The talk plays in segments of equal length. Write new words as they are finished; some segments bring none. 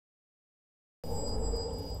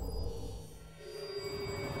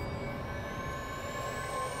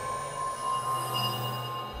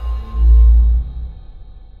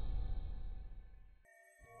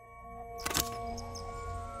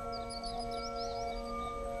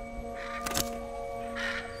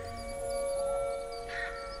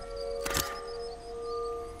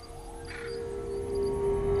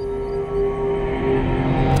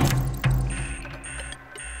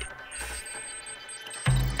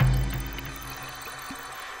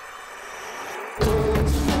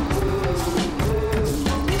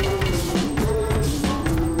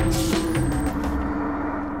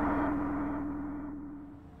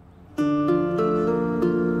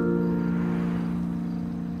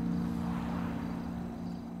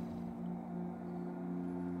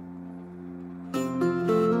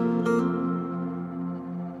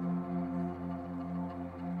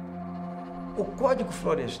Código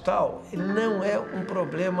Florestal ele não é um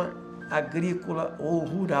problema agrícola ou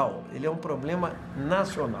rural, ele é um problema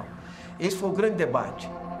nacional. Esse foi o grande debate.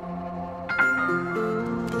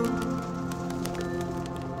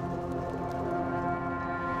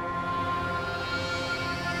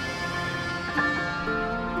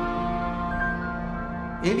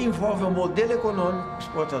 Ele envolve o modelo econômico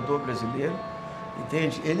exportador brasileiro,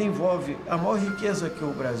 entende? Ele envolve a maior riqueza que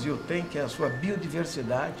o Brasil tem, que é a sua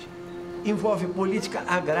biodiversidade, envolve política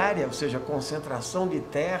agrária, ou seja, concentração de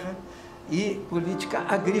terra, e política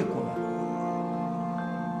agrícola.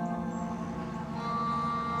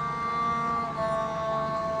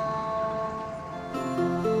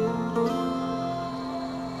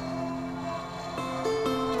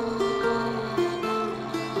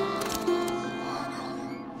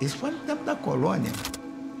 Isso foi no tempo da colônia.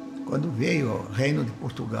 Quando veio o Reino de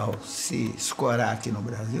Portugal se escorar aqui no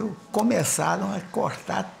Brasil, começaram a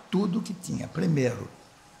cortar tudo que tinha. Primeiro,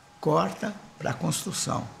 corta para a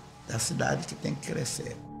construção da cidade que tem que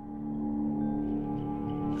crescer.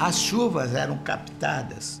 As chuvas eram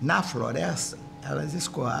captadas na floresta, elas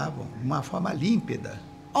escoavam de uma forma límpida.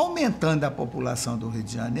 Aumentando a população do Rio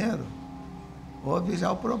de Janeiro, houve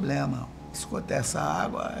já o problema. Escuta, essa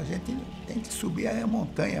água, a gente tem que subir a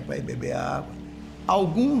montanha para ir beber a água.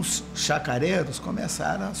 Alguns chacareiros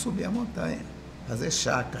começaram a subir a montanha, fazer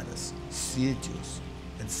chácaras, sítios,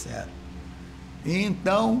 etc. E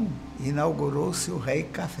então inaugurou-se o Rei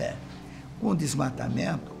Café. Com o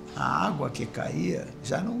desmatamento, a água que caía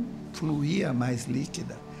já não fluía mais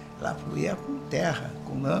líquida, ela fluía com terra,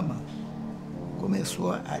 com lama.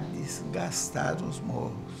 Começou a desgastar os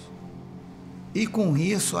morros. E com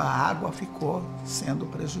isso a água ficou sendo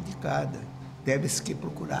prejudicada. Teve-se que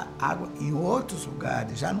procurar água em outros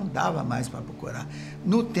lugares, já não dava mais para procurar.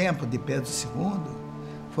 No tempo de Pedro II,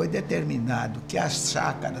 foi determinado que as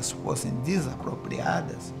chácaras fossem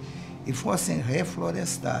desapropriadas e fossem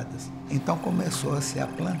reflorestadas. Então começou-se a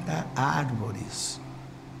plantar árvores.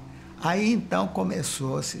 Aí então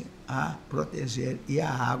começou-se a proteger e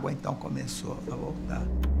a água então começou a voltar.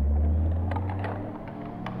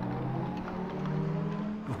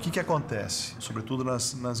 O que acontece, sobretudo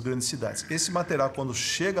nas grandes cidades? Esse material, quando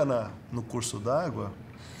chega no curso d'água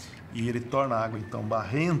e ele torna a água, então,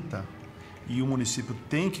 barrenta, e o município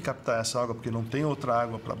tem que captar essa água porque não tem outra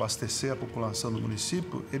água para abastecer a população do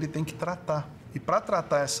município, ele tem que tratar. E para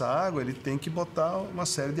tratar essa água, ele tem que botar uma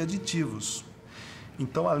série de aditivos.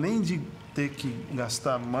 Então, além de ter que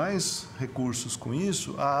gastar mais recursos com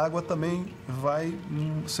isso, a água também vai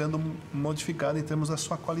sendo modificada em termos da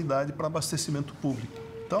sua qualidade para abastecimento público.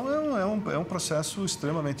 Então, é um processo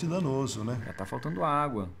extremamente danoso, né? Já está faltando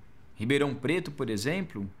água. Ribeirão Preto, por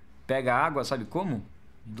exemplo, pega água, sabe como?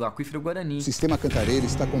 Do aquífero Guarani. O sistema Cantareira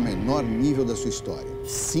está com o menor nível da sua história,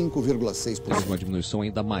 5,6%. Uma diminuição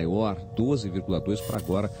ainda maior, 12,2% para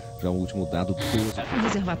agora, já o último dado, 12%. O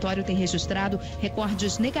reservatório tem registrado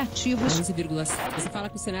recordes negativos. 11,7%. Você fala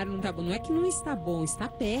que o cenário não está bom. Não é que não está bom, está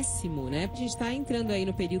péssimo, né? A gente está entrando aí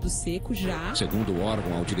no período seco já. Segundo o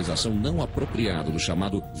órgão, a utilização não apropriada do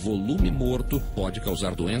chamado volume morto pode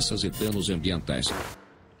causar doenças e danos ambientais.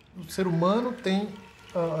 O ser humano tem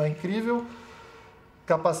a incrível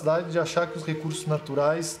capacidade de achar que os recursos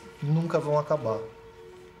naturais nunca vão acabar.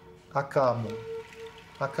 Acabam.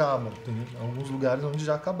 Tem alguns lugares onde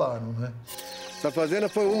já acabaram, né? Essa fazenda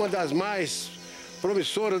foi uma das mais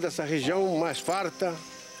promissoras dessa região, mais farta.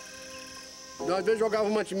 Nós, às vezes,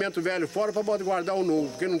 jogávamos mantimento velho fora para poder guardar o novo,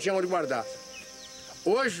 porque não tinha onde guardar.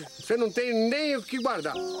 Hoje, você não tem nem o que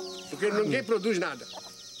guardar, porque ninguém produz nada.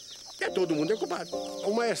 Todo mundo é culpado.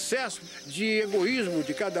 Um excesso de egoísmo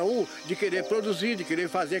de cada um, de querer produzir, de querer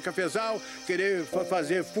fazer cafezal, querer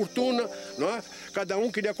fazer fortuna, não é? Cada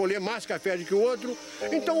um queria colher mais café do que o outro.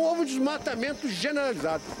 Então houve um desmatamento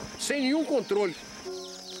generalizado, sem nenhum controle.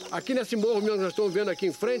 Aqui nesse morro mesmo que nós estamos vendo aqui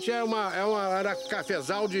em frente era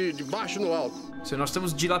cafezal de baixo no alto. Se nós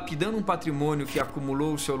estamos dilapidando um patrimônio que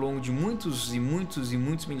acumulou-se ao longo de muitos e muitos e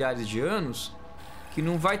muitos milhares de anos, que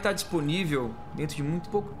não vai estar disponível dentro de muito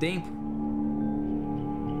pouco tempo.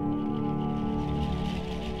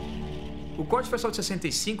 O Código Florestal de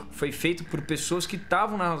 65 foi feito por pessoas que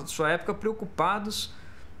estavam, na sua época, preocupados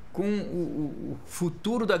com o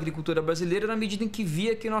futuro da agricultura brasileira, na medida em que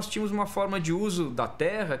via que nós tínhamos uma forma de uso da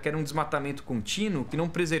terra, que era um desmatamento contínuo, que não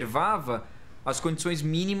preservava as condições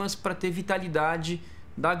mínimas para ter vitalidade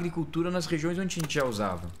da agricultura nas regiões onde a gente já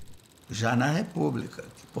usava. Já na República,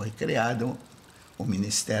 que foi criado o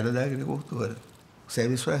Ministério da Agricultura. O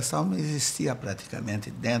serviço florestal não existia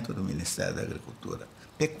praticamente dentro do Ministério da Agricultura.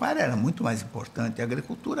 A pecuária era muito mais importante, a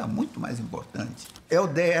agricultura muito mais importante. Eu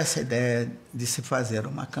dei essa ideia de se fazer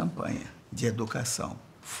uma campanha. de educação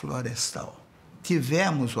florestal.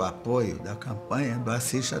 Tivemos o apoio da campanha do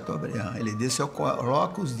Assis Chateaubriand. Ele disse: eu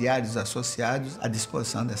coloco os diários associados à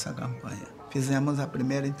disposição dessa campanha. Fizemos a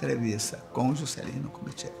primeira entrevista com o Juscelino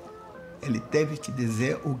Kubitschek. Ele teve que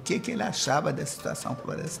dizer o que ele achava da situação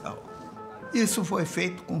florestal. Isso foi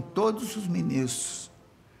feito com todos os ministros.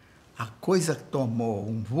 A coisa tomou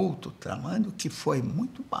um vulto tamanho que foi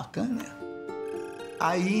muito bacana.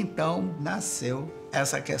 Aí, então, nasceu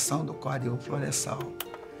essa questão do Código Florestal.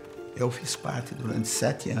 Eu fiz parte, durante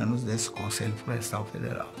 7 anos, desse Conselho Florestal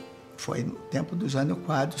Federal. Foi no tempo do Jânio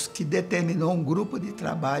Quadros que determinou um grupo de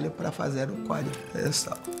trabalho para fazer o Código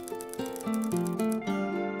Florestal.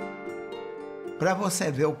 Para você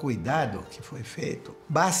ver o cuidado que foi feito,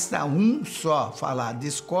 basta um só falar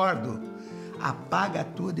discordo, apaga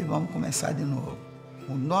tudo e vamos começar de novo.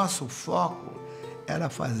 O nosso foco era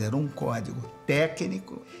fazer um código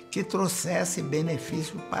técnico que trouxesse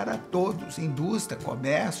benefício para todos, indústria,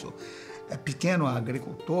 comércio, pequeno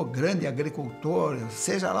agricultor, grande agricultor,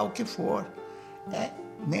 seja lá o que for. É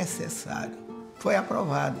necessário. Foi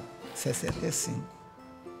aprovado em 65.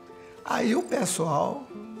 Aí o pessoal,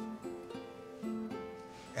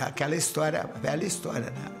 é aquela história, velha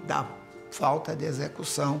história, né? Da falta de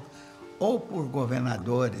execução, ou por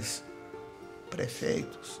governadores,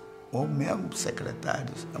 prefeitos, ou mesmo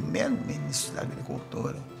secretários, ou mesmo ministros da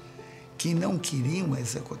Agricultura, que não queriam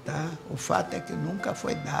executar. O fato é que nunca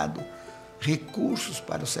foi dado recursos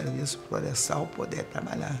para o serviço florestal poder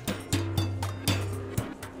trabalhar.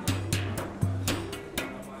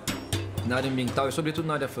 Na área ambiental e sobretudo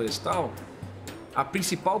na área florestal, a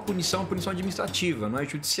principal punição é a punição administrativa, não é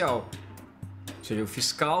judicial. Ou seja, o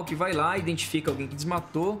fiscal que vai lá, identifica alguém que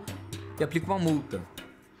desmatou e aplica uma multa.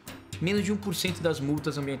 Menos de 1% das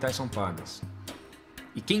multas ambientais são pagas.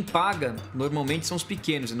 E quem paga, normalmente, são os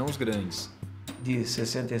pequenos e não os grandes. De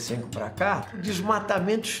 65 para cá, o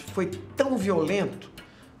desmatamento foi tão violento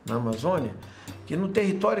na Amazônia que no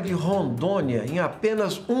território de Rondônia, em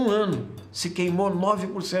apenas um ano, se queimou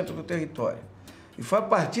 9% do território. E foi a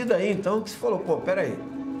partir daí, então, que se falou: pô, peraí,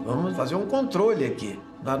 vamos fazer um controle aqui,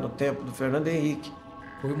 lá no tempo do Fernando Henrique.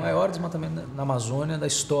 Foi o maior desmatamento na Amazônia da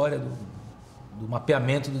história do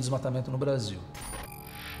mapeamento do desmatamento no Brasil.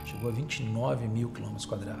 Chegou a 29 mil quilômetros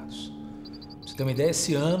quadrados. Pra você ter uma ideia,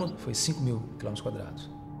 esse ano foi 5 mil quilômetros quadrados.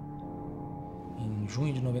 Em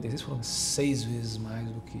junho de 96 foram 6 vezes mais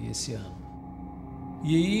do que esse ano.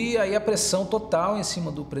 E aí a pressão total em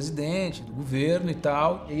cima do presidente, do governo e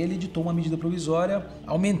tal. E aí ele editou uma medida provisória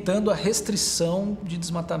aumentando a restrição de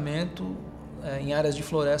desmatamento em áreas de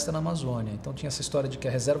floresta na Amazônia. Então tinha essa história de que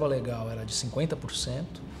a reserva legal era de 50%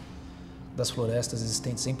 das florestas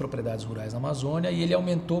existentes em propriedades rurais na Amazônia, e ele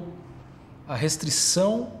aumentou a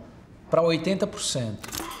restrição para 80%.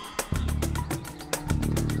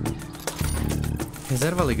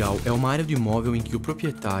 Reserva legal é uma área do imóvel em que o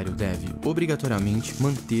proprietário deve, obrigatoriamente,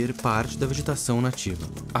 manter parte da vegetação nativa,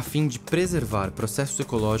 a fim de preservar processos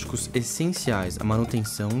ecológicos essenciais à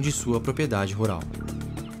manutenção de sua propriedade rural.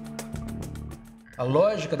 A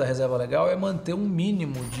lógica da reserva legal é manter um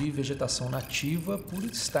mínimo de vegetação nativa por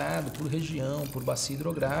estado, por região, por bacia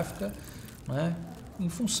hidrográfica, né, em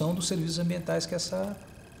função dos serviços ambientais que essa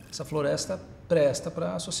floresta presta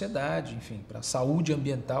para a sociedade, enfim, para a saúde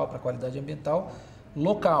ambiental, para a qualidade ambiental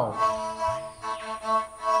local.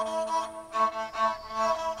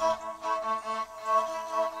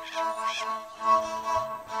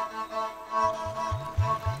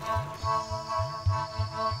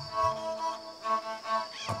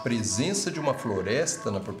 A presença de uma floresta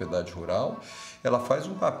na propriedade rural, ela faz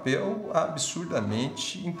um papel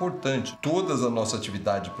absurdamente importante. Toda a nossa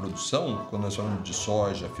atividade de produção, quando nós falamos de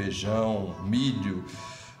soja, feijão, milho,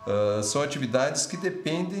 são atividades que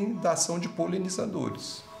dependem da ação de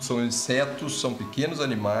polinizadores. São insetos, são pequenos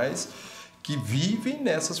animais que vivem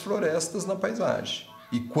nessas florestas na paisagem.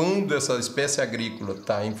 E quando essa espécie agrícola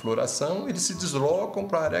está em floração, eles se deslocam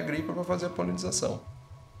para a área agrícola para fazer a polinização.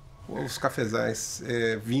 Os cafezais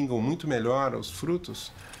vingam muito melhor os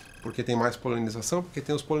frutos porque tem mais polinização, porque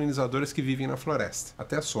tem os polinizadores que vivem na floresta.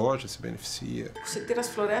 Até a soja se beneficia. Você ter as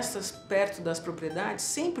florestas perto das propriedades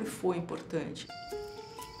sempre foi importante.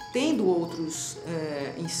 Tendo outros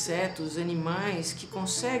insetos, animais que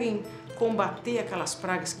conseguem combater aquelas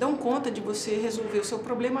pragas, dão conta de você resolver o seu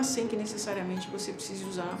problema sem que necessariamente você precise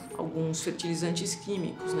usar alguns fertilizantes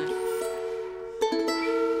químicos, né?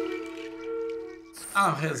 A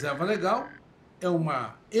reserva legal é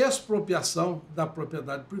uma expropriação da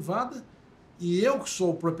propriedade privada e eu, que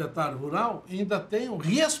sou o proprietário rural, ainda tenho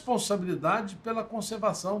responsabilidade pela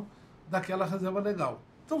conservação daquela reserva legal.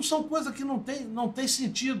 Então são coisas que não tem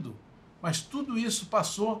sentido, mas tudo isso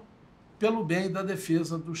passou pelo bem da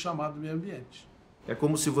defesa do chamado meio ambiente. É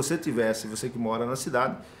como se você tivesse, você que mora na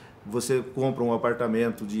cidade, você compra um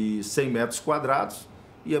apartamento de 100 metros quadrados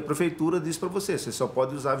e a prefeitura diz para você só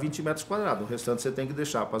pode usar 20 metros quadrados, o restante você tem que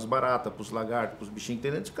deixar para as baratas, para os lagartos, para os bichinhos que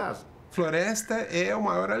tem dentro de casa. Floresta é o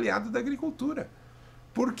maior aliado da agricultura.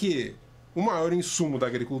 Por quê? O maior insumo da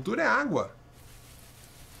agricultura é água.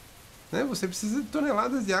 Né? Você precisa de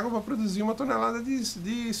toneladas de água para produzir uma tonelada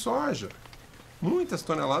de soja. Muitas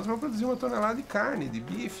toneladas para produzir uma tonelada de carne, de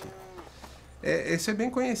bife. Esse é bem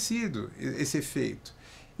conhecido, esse efeito.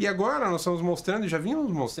 E agora nós estamos mostrando, já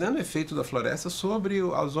vimos mostrando o efeito da floresta sobre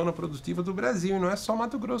a zona produtiva do Brasil. E não é só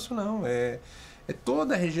Mato Grosso, não. É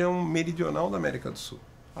toda a região meridional da América do Sul,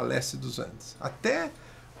 a leste dos Andes. Até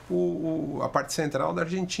a parte central da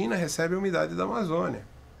Argentina recebe a umidade da Amazônia.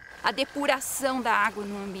 A depuração da água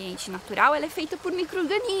no ambiente natural ela é feita por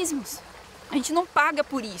micro-organismos. A gente não paga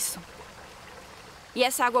por isso. E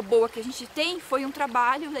essa água boa que a gente tem foi um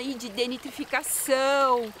trabalho aí de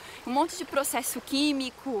denitrificação, um monte de processo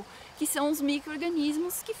químico, que são os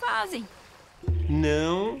micro-organismos que fazem.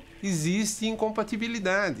 Não existe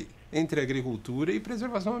incompatibilidade entre agricultura e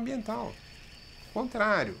preservação ambiental. Ao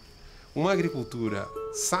contrário, uma agricultura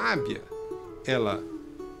sábia, ela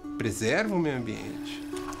preserva o meio ambiente,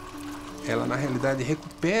 ela na realidade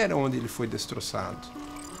recupera onde ele foi destroçado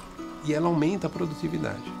e ela aumenta a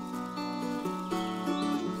produtividade.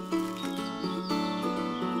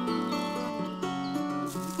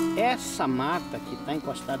 Essa mata que está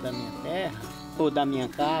encostada na minha terra, ou da minha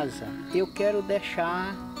casa, eu quero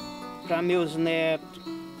deixar para meus netos,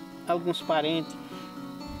 alguns parentes,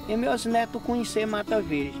 e meus netos conhecer Mata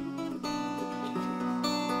Verde.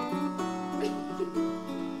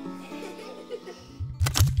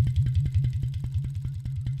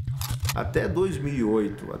 Até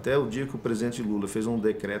 2008, até o dia que o presidente Lula fez um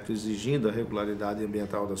decreto exigindo a regularidade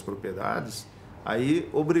ambiental das propriedades, aí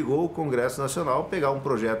obrigou o Congresso Nacional a pegar um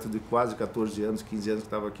projeto de quase 14 anos, 15 anos que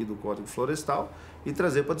estava aqui do Código Florestal e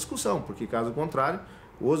trazer para discussão, porque caso contrário,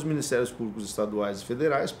 os Ministérios Públicos Estaduais e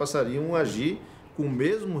Federais passariam a agir com o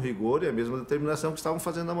mesmo rigor e a mesma determinação que estavam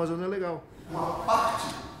fazendo na Amazônia Legal. Uma parte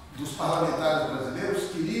dos parlamentares brasileiros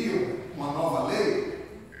queriam uma nova lei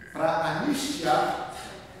para anistiar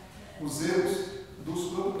os erros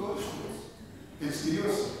dos produtores. Eles queriam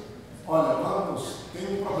assim, olha,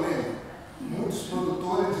 tem um problema. Muitos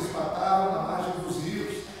produtores desmataram na margem dos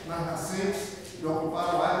rios, nas nascentes, e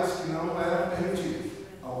ocuparam áreas que não eram permitidas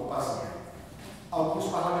a ocupação. Alguns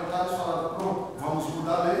parlamentares falaram, pronto, vamos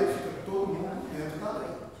mudar a lei, fica todo mundo dentro da lei.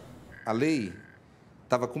 A lei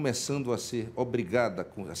estava começando a ser obrigada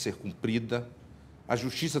a ser cumprida, a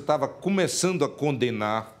justiça estava começando a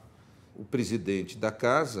condenar. O presidente da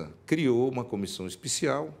casa criou uma comissão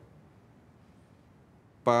especial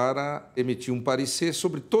para emitir um parecer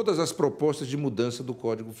sobre todas as propostas de mudança do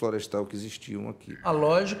Código Florestal que existiam aqui. A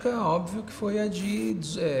lógica, óbvio, que foi a de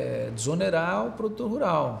desonerar o produtor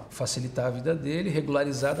rural, facilitar a vida dele,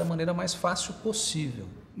 regularizar da maneira mais fácil possível.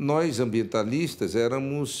 Nós, ambientalistas,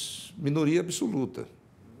 éramos minoria absoluta.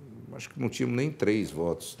 Acho que não tínhamos nem 3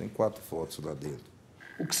 votos, nem 4 votos lá dentro.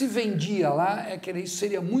 O que se vendia lá é que isso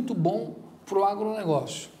seria muito bom para o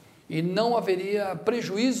agronegócio e não haveria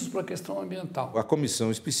prejuízos para a questão ambiental. A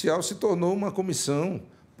comissão especial se tornou uma comissão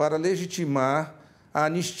para legitimar a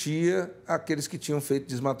anistia àqueles que tinham feito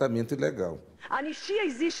desmatamento ilegal. A anistia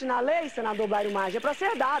existe na lei, senador Bairro Maggi, é para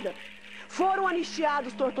ser dada. Foram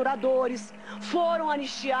anistiados torturadores, foram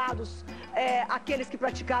anistiados aqueles que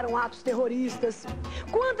praticaram atos terroristas.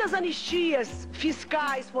 Quantas anistias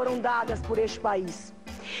fiscais foram dadas por este país?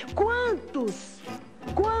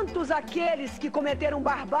 Quantos aqueles que cometeram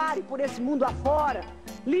barbárie por esse mundo afora,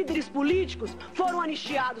 líderes políticos, foram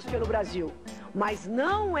anistiados pelo Brasil? Mas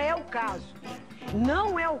não é o caso.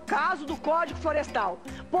 Não é o caso do Código Florestal.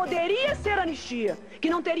 Poderia ser anistia, que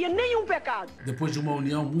não teria nenhum pecado. Depois de uma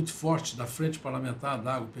união muito forte da Frente Parlamentar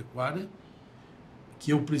da Agropecuária,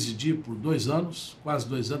 que eu presidi por 2 anos, quase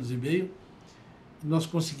 2 anos e meio, nós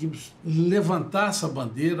conseguimos levantar essa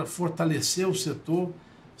bandeira, fortalecer o setor,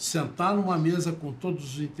 sentar numa mesa com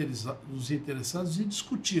todos os interessados e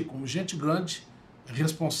discutir, como gente grande,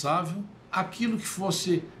 responsável, aquilo que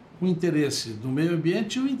fosse o interesse do meio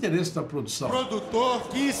ambiente e o interesse da produção. Produtor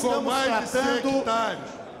que estamos mais tratando... de 100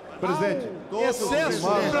 hectares. Presidente, excesso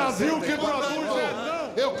do Brasil que produz...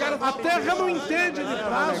 A terra não entende de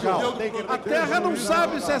prazo. A terra não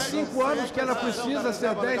sabe se é 5 anos que ela precisa, se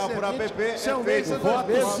é 10, se é 20, se é um mês, se é 2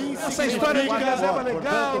 meses. Essa história de reserva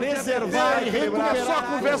legal, preservar e recuperar, é só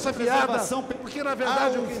conversa fiada, porque na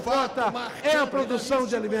verdade o que importa é a produção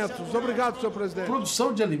de alimentos. Obrigado, senhor presidente. A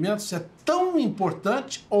produção de alimentos é tão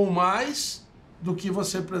importante ou mais do que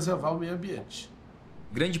você preservar o meio ambiente.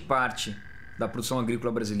 Grande parte da produção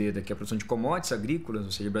agrícola brasileira, que é a produção de commodities agrícolas,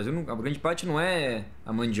 ou seja, o Brasil, a grande parte não é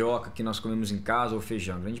a mandioca que nós comemos em casa ou o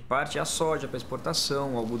feijão, a grande parte é a soja para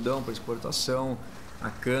exportação, o algodão para exportação, a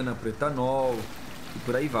cana para o etanol e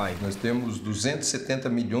por aí vai. Nós temos 270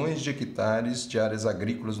 milhões de hectares de áreas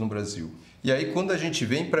agrícolas no Brasil. E aí, quando a gente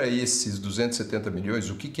vem para esses 270 milhões,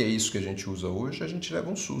 o que é isso que a gente usa hoje? A gente leva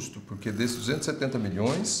um susto, porque desses 270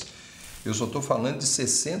 milhões, eu só estou falando de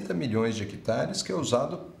 60 milhões de hectares que é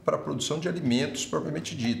usado para a produção de alimentos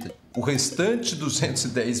propriamente dita. O restante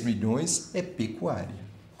 210 milhões é pecuária.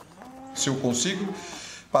 Se eu consigo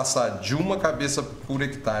passar de uma cabeça por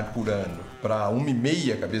hectare por ano para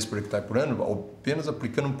 1,5 cabeça por hectare por ano, apenas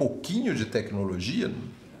aplicando um pouquinho de tecnologia,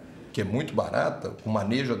 que é muito barata, com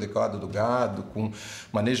manejo adequado do gado, com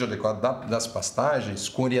manejo adequado das pastagens,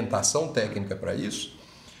 com orientação técnica para isso,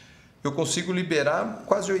 eu consigo liberar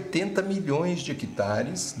quase 80 milhões de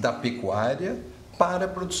hectares da pecuária para a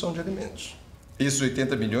produção de alimentos. Esses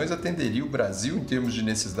 80 milhões atenderia o Brasil, em termos de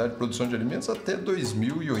necessidade de produção de alimentos, até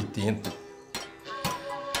 2080.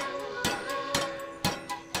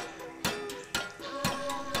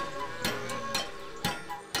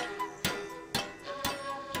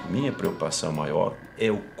 Minha preocupação maior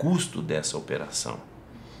é o custo dessa operação.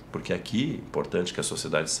 Porque aqui é importante que a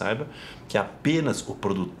sociedade saiba que apenas o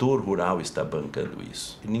produtor rural está bancando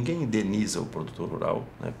isso. E ninguém indeniza o produtor rural,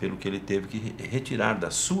 né, pelo que ele teve que retirar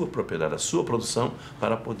da sua propriedade, da sua produção,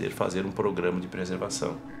 para poder fazer um programa de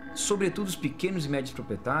preservação. Sobretudo os pequenos e médios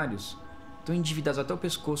proprietários estão endividados até o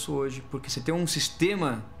pescoço hoje, porque você tem um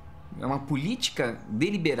sistema, uma política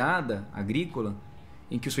deliberada agrícola,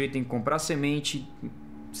 em que o sujeito tem que comprar semente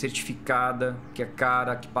certificada, que é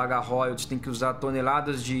cara, que paga royalties, tem que usar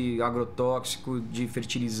toneladas de agrotóxico, de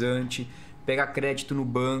fertilizante, pegar crédito no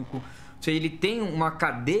banco. Ou seja, ele tem uma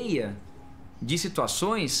cadeia de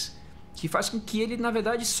situações que faz com que ele, na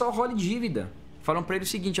verdade, só role dívida. Falam para ele o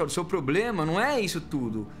seguinte: ó, o seu problema não é isso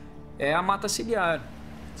tudo, é a mata ciliar.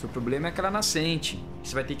 O seu problema é aquela nascente, que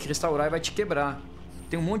você vai ter que restaurar e vai te quebrar.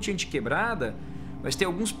 Tem um monte de gente quebrada, mas tem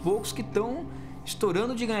alguns poucos que estão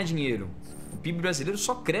estourando de ganhar dinheiro. O PIB brasileiro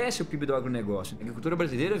só cresce, o PIB do agronegócio. A agricultura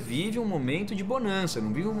brasileira vive um momento de bonança,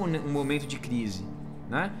 não vive um momento de crise,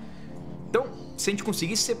 né? Então, se a gente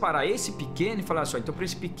conseguisse separar esse pequeno e falar só, então para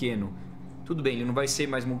esse pequeno, tudo bem, ele não vai ser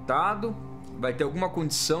mais multado, vai ter alguma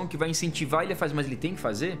condição que vai incentivar ele a fazer, mas ele tem que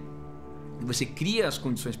fazer. Você cria as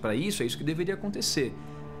condições para isso, é isso que deveria acontecer.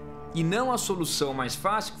 E não a solução mais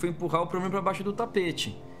fácil, que foi empurrar o problema para baixo do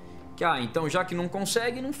tapete. Que, então já que não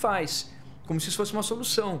consegue, não faz. Como se isso fosse uma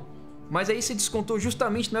solução. Mas aí se descontou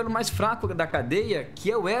justamente no elo mais fraco da cadeia,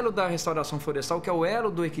 que é o elo da restauração florestal, que é o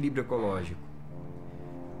elo do equilíbrio ecológico.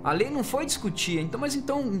 A lei não foi discutir, mas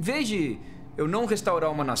em vez de eu não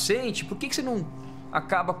restaurar uma nascente, por que você não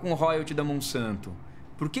acaba com o royalty da Monsanto?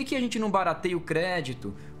 Por que a gente não barateia o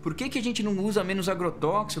crédito? Por que a gente não usa menos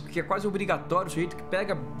agrotóxico, que é quase obrigatório? O sujeito que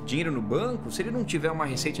pega dinheiro no banco, se ele não tiver uma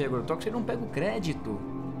receita de agrotóxico, ele não pega o crédito.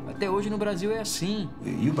 Até hoje no Brasil é assim.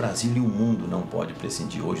 E o Brasil e o mundo não podem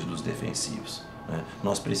prescindir hoje dos defensivos, né?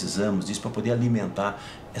 Nós precisamos disso para poder alimentar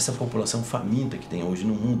essa população faminta que tem hoje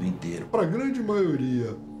no mundo inteiro. Para a grande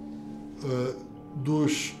maioria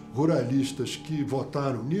dos ruralistas que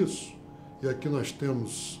votaram nisso, e aqui nós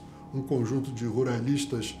temos um conjunto de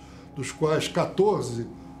ruralistas, dos quais 14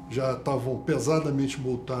 já estavam pesadamente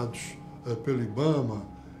multados pelo IBAMA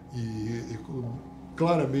e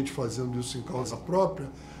claramente fazendo isso em causa própria.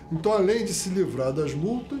 Então, além de se livrar das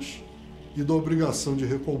multas e da obrigação de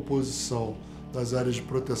recomposição das áreas de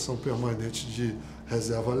proteção permanente de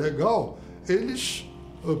reserva legal, eles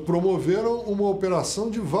promoveram uma operação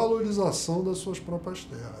de valorização das suas próprias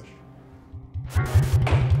terras.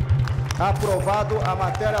 Aprovado, a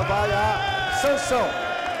matéria vai à sanção.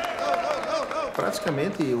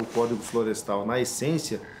 Praticamente o Código Florestal, na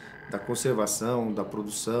essência da conservação, da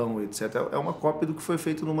produção, etc., é uma cópia do que foi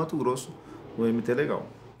feito no Mato Grosso, no MT Legal.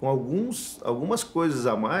 Com algumas coisas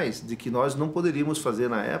a mais de que nós não poderíamos fazer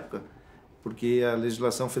na época, porque a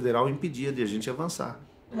legislação federal impedia de a gente avançar.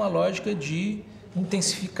 Uma lógica de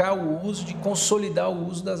intensificar o uso, de consolidar o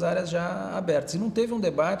uso das áreas já abertas. E não teve um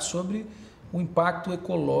debate sobre o impacto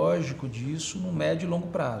ecológico disso no médio e longo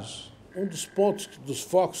prazo. Um dos pontos, dos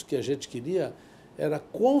focos que a gente queria era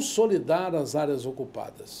consolidar as áreas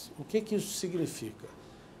ocupadas. O que isso significa?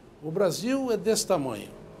 O Brasil é desse tamanho.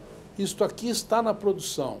 Isto aqui está na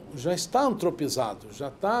produção, já está antropizado, já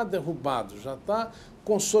está derrubado, já está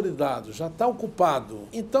consolidado, já está ocupado.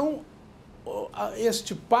 Então,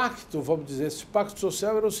 este pacto, vamos dizer, este pacto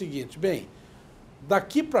social era o seguinte: bem,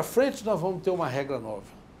 daqui para frente nós vamos ter uma regra nova.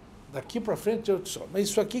 Daqui para frente, eu disse, mas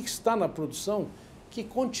isso aqui que está na produção, que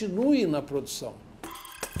continue na produção.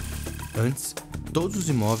 Antes, todos os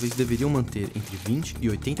imóveis deveriam manter entre 20% e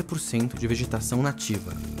 80% de vegetação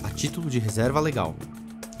nativa, a título de reserva legal.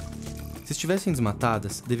 Se estivessem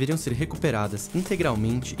desmatadas, deveriam ser recuperadas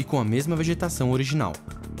integralmente e com a mesma vegetação original.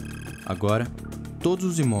 Agora, todos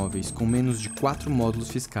os imóveis com menos de 4 módulos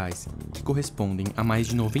fiscais, que correspondem a mais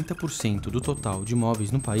de 90% do total de imóveis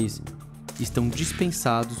no país, estão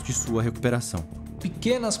dispensados de sua recuperação.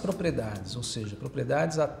 Pequenas propriedades, ou seja,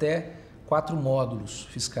 propriedades até 4 módulos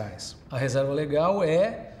fiscais. A reserva legal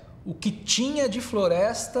é o que tinha de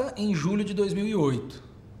floresta em julho de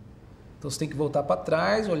 2008. Então você tem que voltar para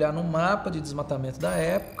trás, olhar no mapa de desmatamento da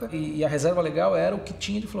época e a reserva legal era o que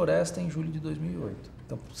tinha de floresta em julho de 2008.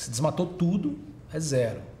 Então se desmatou tudo, é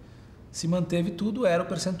 0. Se manteve tudo, era o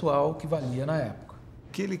percentual que valia na época.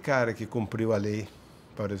 Aquele cara que cumpriu a lei,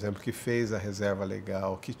 por exemplo, que fez a reserva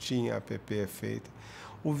legal, que tinha a APP feita,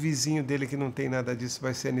 o vizinho dele que não tem nada disso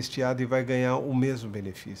vai ser anistiado e vai ganhar o mesmo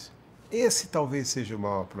benefício. Esse talvez seja o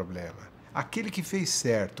maior problema. Aquele que fez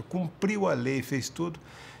certo, cumpriu a lei, fez tudo,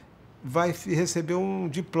 vai receber um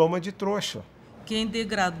diploma de trouxa. Quem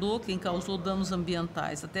degradou, quem causou danos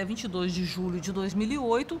ambientais até 22 de julho de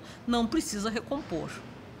 2008, não precisa recompor.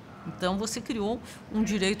 Então você criou um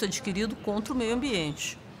direito adquirido contra o meio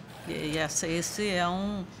ambiente. E esse é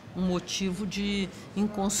um motivo de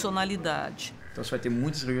inconstitucionalidade. Então você vai ter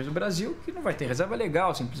muitas regiões do Brasil que não vai ter reserva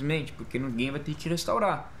legal, simplesmente, porque ninguém vai ter que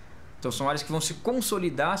restaurar. Então são áreas que vão se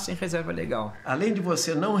consolidar sem reserva legal. Além de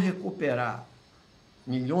você não recuperar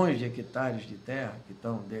milhões de hectares de terra que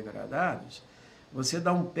estão degradados, você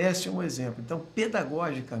dá um péssimo exemplo. Então,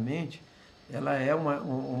 pedagogicamente, ela é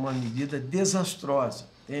uma medida desastrosa,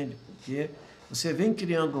 entende? Porque você vem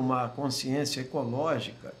criando uma consciência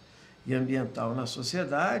ecológica e ambiental na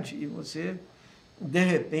sociedade e você, de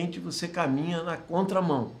repente, você caminha na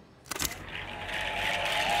contramão.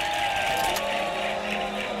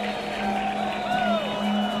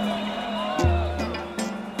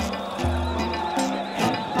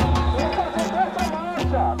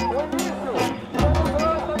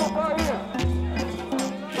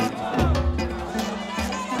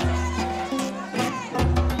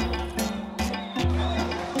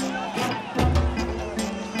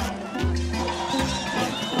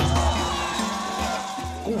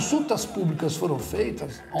 Consultas públicas foram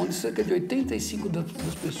feitas onde cerca de 85%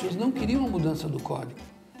 das pessoas não queriam a mudança do código,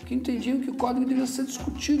 porque entendiam que o código devia ser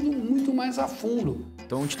discutido muito mais a fundo.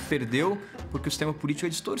 Então a gente perdeu porque o sistema político é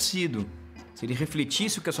distorcido. Se ele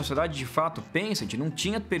refletisse o que a sociedade de fato pensa, a gente não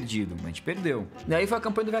tinha perdido, mas a gente perdeu. E aí foi a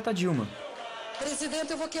campanha do Veta Dilma.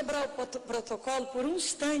 Presidente, eu vou quebrar o protocolo por um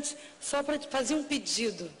instante só para te fazer um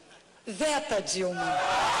pedido. Veta Dilma.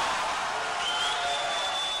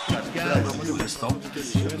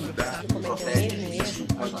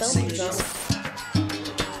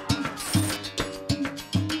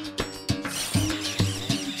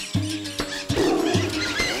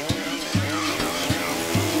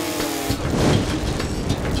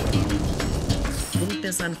 Vamos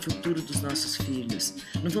pensar no futuro dos nossos filhos.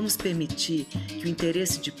 Não vamos permitir que o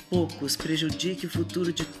interesse de poucos prejudique o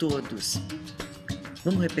futuro de todos.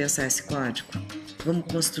 Vamos repensar esse código? Vamos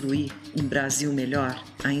construir um Brasil melhor?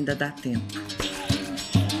 Ainda dá tempo.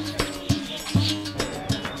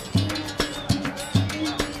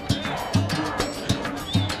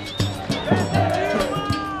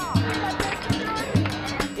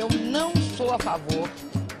 Eu não sou a favor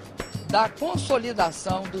da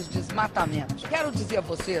consolidação dos desmatamentos. Quero dizer a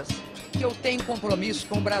vocês que eu tenho compromisso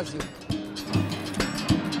com o Brasil.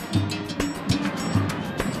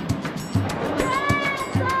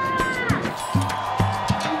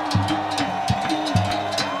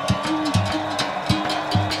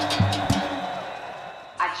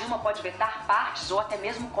 Pode vetar partes ou até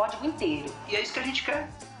mesmo o código inteiro. E é isso que a gente quer.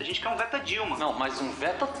 A gente quer um Veta Dilma. Não, mas um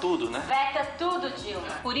Veta tudo, né? Veta tudo, Dilma.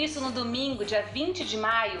 Por isso, no domingo, dia 20 de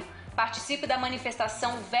maio, participe da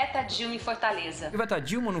manifestação Veta Dilma em Fortaleza. O Veta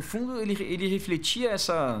Dilma, no fundo, ele refletia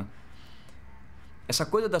essa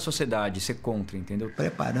coisa da sociedade ser contra, entendeu?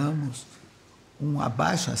 Preparamos um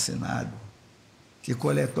abaixo-assinado que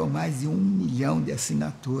coletou mais de 1 milhão de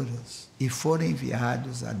assinaturas e foram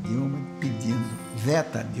enviados a Dilma pedindo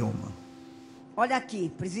Veta Dilma. Olha aqui,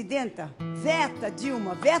 presidenta, veta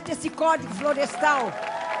Dilma, veta esse Código Florestal,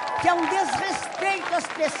 que é um desrespeito às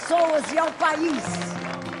pessoas e ao país.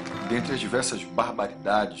 Dentre as diversas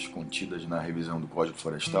barbaridades contidas na revisão do Código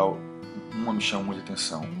Florestal, uma me chama muita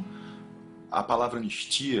atenção. A palavra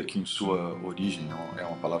anistia, que em sua origem é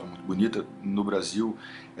uma palavra muito bonita, no Brasil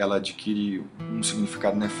ela adquire um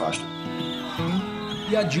significado nefasto.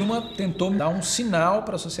 E a Dilma tentou dar um sinal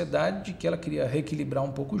para a sociedade de que ela queria reequilibrar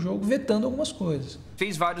um pouco o jogo, vetando algumas coisas.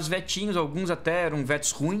 Fez vários vetinhos, alguns até eram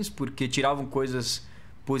vetos ruins, porque tiravam coisas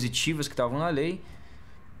positivas que estavam na lei,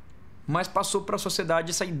 mas passou para a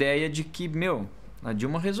sociedade essa ideia de que, a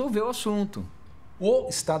Dilma resolveu o assunto. O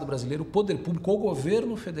Estado brasileiro, o poder público, o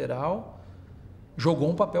governo federal jogou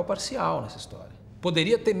um papel parcial nessa história.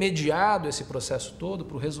 Poderia ter mediado esse processo todo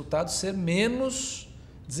para o resultado ser menos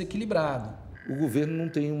desequilibrado. O governo não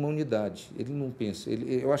tem uma unidade, ele não pensa.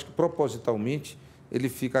 Eu acho que propositalmente ele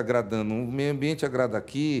fica agradando. O meio ambiente agrada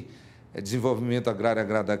aqui, desenvolvimento agrário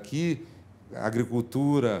agrada aqui,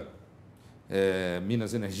 agricultura,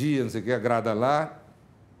 Minas Energia, não sei o que, agrada lá.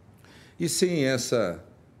 E sem essa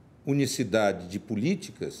unicidade de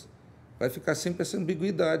políticas, vai ficar sempre essa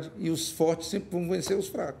ambiguidade e os fortes sempre vão vencer os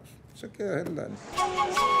fracos. Isso aqui é a realidade.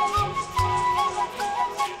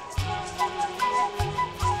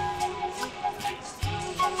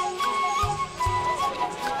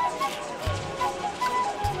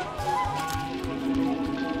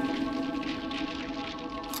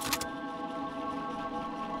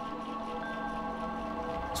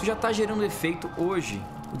 Isso já está gerando efeito hoje.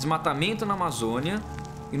 O desmatamento na Amazônia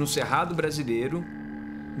e no Cerrado brasileiro,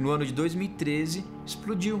 no ano de 2013,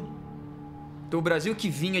 explodiu. Então o Brasil, que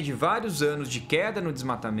vinha de vários anos de queda no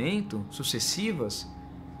desmatamento, sucessivas,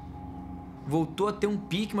 voltou a ter um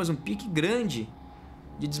pique, mas um pique grande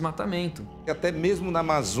de desmatamento. Até mesmo na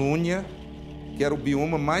Amazônia, que era o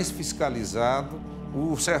bioma mais fiscalizado,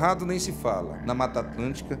 o Cerrado nem se fala. Na Mata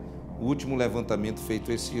Atlântica, o último levantamento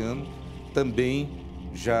feito esse ano também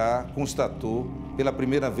já constatou, pela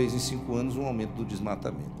primeira vez em 5 anos, um aumento do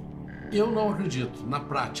desmatamento. Eu não acredito, na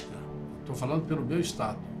prática, estou falando pelo meu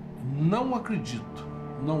estado, não acredito,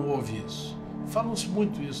 não houve isso. Falou-se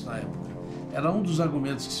muito isso na época. Era um dos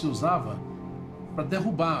argumentos que se usava para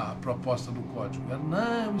derrubar a proposta do código. Era,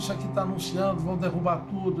 não, isso aqui está anunciando, vão derrubar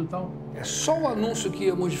tudo e tal. É só o anúncio que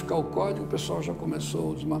ia modificar o código, o pessoal já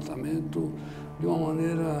começou o desmatamento de uma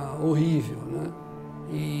maneira horrível, né?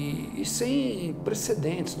 E sem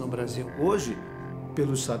precedentes no Brasil. Hoje,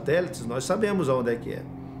 pelos satélites, nós sabemos onde é que é,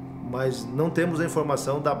 mas não temos a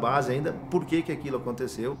informação da base ainda por que aquilo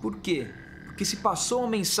aconteceu. Por quê? Porque se passou uma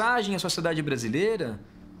mensagem à sociedade brasileira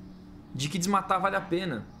de que desmatar vale a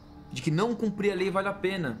pena, de que não cumprir a lei vale a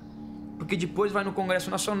pena. Porque depois vai no Congresso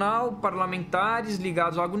Nacional, parlamentares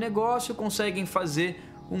ligados ao agronegócio conseguem fazer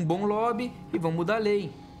um bom lobby e vão mudar a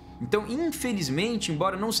lei. Então, infelizmente,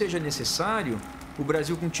 embora não seja necessário, o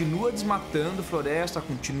Brasil continua desmatando floresta,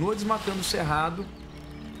 continua desmatando cerrado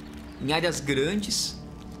em áreas grandes,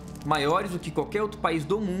 maiores do que qualquer outro país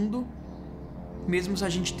do mundo, mesmo a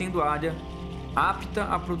gente tendo área apta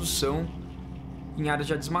à produção em áreas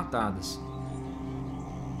já desmatadas.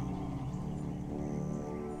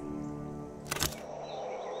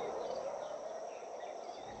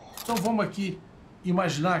 Então vamos aqui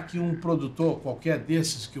imaginar que um produtor qualquer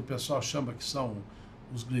desses que o pessoal chama que são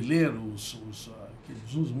os grileiros, que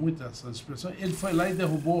eles usam muito essas expressões, ele foi lá e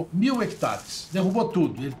derrubou 1.000 hectares. Derrubou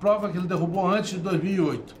tudo. Ele prova que ele derrubou antes de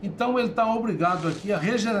 2008. Então ele está obrigado aqui a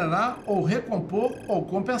regenerar ou recompor ou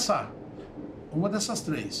compensar. Uma dessas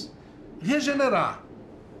três. Regenerar.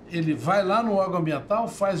 Ele vai lá no órgão ambiental,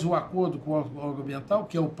 faz o acordo com o órgão ambiental,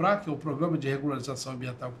 que é o PRA, que é o Programa de Regularização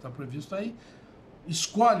Ambiental que está previsto aí,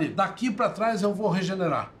 escolhe, daqui para trás eu vou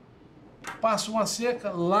regenerar. Passa uma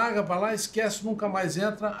seca, larga para lá, esquece, nunca mais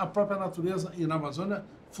entra, a própria natureza, e na Amazônia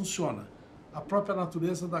funciona. A própria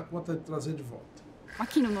natureza dá conta de trazer de volta.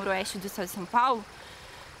 Aqui no noroeste do estado de São Paulo,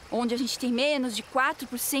 onde a gente tem menos de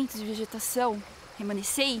 4% de vegetação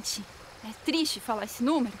remanescente, é triste falar esse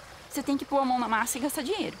número, você tem que pôr a mão na massa e gastar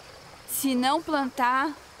dinheiro. Se não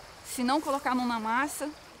plantar, se não colocar a mão na massa,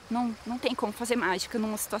 não tem como fazer mágica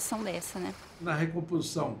numa situação dessa, né? Na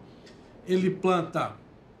recomposição, ele planta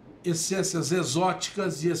essências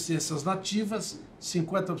exóticas e essências nativas,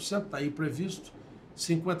 50% está aí previsto,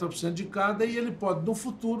 50% de cada, e ele pode, no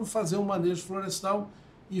futuro, fazer um manejo florestal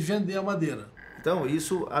e vender a madeira. Então,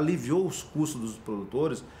 isso aliviou os custos dos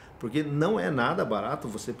produtores, porque não é nada barato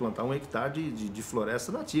você plantar 1 hectare de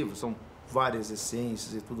floresta nativa, são várias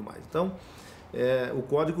essências e tudo mais. Então, o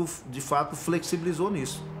código, de fato, flexibilizou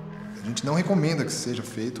nisso. A gente não recomenda que seja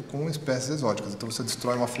feito com espécies exóticas. Então você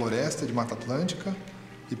destrói uma floresta de Mata Atlântica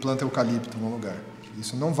e planta eucalipto no lugar.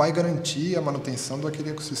 Isso não vai garantir a manutenção daquele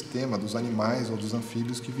ecossistema, dos animais ou dos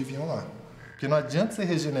anfíbios que viviam lá. Porque não adianta você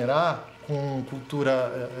regenerar com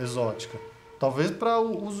cultura exótica. Talvez para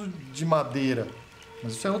o uso de madeira,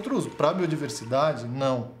 mas isso é outro uso. Para a biodiversidade,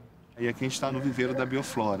 não. E aqui a gente está no viveiro da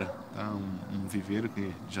Bioflora, tá? Um viveiro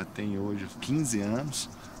que já tem hoje 15 anos,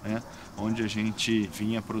 né? Onde a gente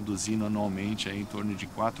vinha produzindo anualmente aí em torno de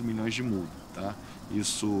 4 milhões de mudas. Tá?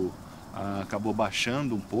 Isso acabou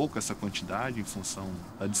baixando um pouco essa quantidade em função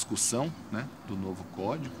da discussão, né, do novo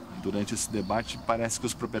código. Durante esse debate parece que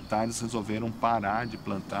os proprietários resolveram parar de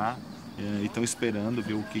plantar e estão esperando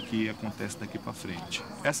ver o que acontece daqui para frente.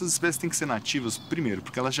 Essas espécies têm que ser nativas, primeiro,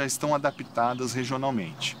 porque elas já estão adaptadas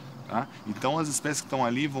regionalmente. Tá? Então as espécies que estão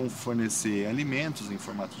ali vão fornecer alimentos em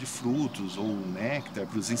formato de frutos ou néctar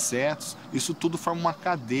para os insetos. Isso tudo forma uma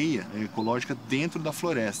cadeia ecológica dentro da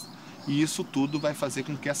floresta. E isso tudo vai fazer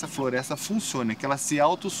com que essa floresta funcione, que ela se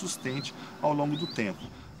autossustente ao longo do tempo.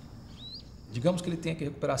 Digamos que ele tenha que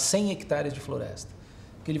recuperar 100 hectares de floresta,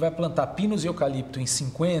 que ele vai plantar pinos e eucalipto em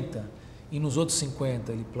 50 e nos outros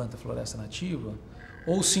 50 ele planta floresta nativa,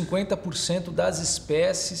 ou 50% das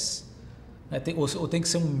espécies, né, ou tem que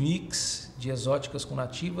ser um mix de exóticas com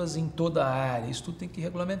nativas em toda a área. Isso tudo tem que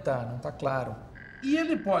regulamentar, não está claro. E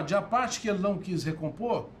ele pode, a parte que ele não quis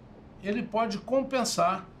recompor, ele pode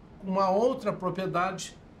compensar uma outra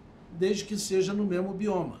propriedade, desde que seja no mesmo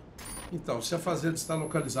bioma. Então, se a fazenda está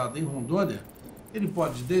localizada em Rondônia, ele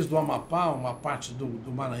pode, desde o Amapá, uma parte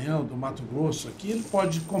do Maranhão, do Mato Grosso, aqui, ele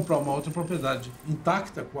pode comprar uma outra propriedade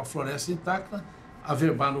intacta, com a floresta intacta,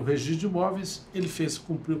 averbar no registro de imóveis, ele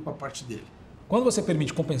cumpriu com a parte dele. Quando você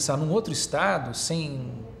permite compensar num outro estado,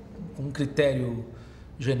 com um critério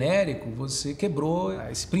genérico, você quebrou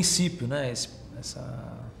esse princípio, né?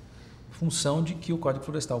 Essa função de que o Código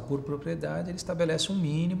Florestal, por propriedade, ele estabelece um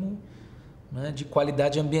mínimo, né, de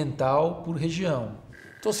qualidade ambiental por região.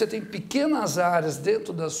 Então você tem pequenas áreas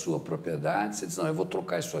dentro da sua propriedade, você diz, não, eu vou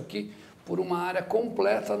trocar isso aqui por uma área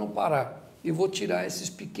completa no Pará e vou tirar esses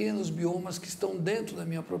pequenos biomas que estão dentro da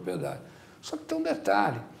minha propriedade. Só que tem um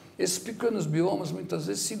detalhe, esses pequenos biomas muitas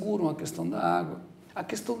vezes seguram a questão da água, a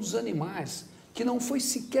questão dos animais, que não foi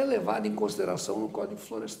sequer levada em consideração no Código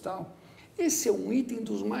Florestal. Esse é um item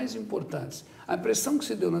dos mais importantes. A impressão que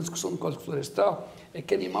se deu na discussão do Código Florestal é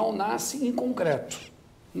que animal nasce em concreto,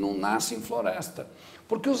 não nasce em floresta.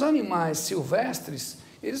 Porque os animais silvestres,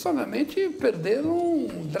 eles obviamente perderam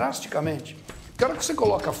drasticamente. Porque a hora que você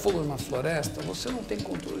coloca fogo numa floresta, você não tem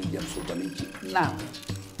controle de absolutamente nada.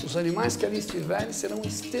 Os animais que ali estiverem serão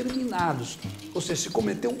exterminados. Ou seja, se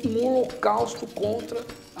cometeu um holocausto contra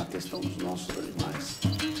a questão dos nossos animais.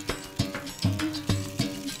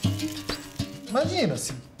 Imagina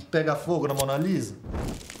se pegar fogo na Mona Lisa,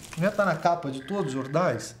 não ia estar na capa de todos os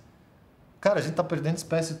jornais. Cara, a gente está perdendo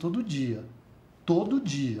espécie todo dia. Todo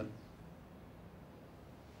dia.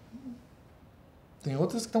 Tem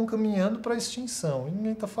outras que estão caminhando para a extinção e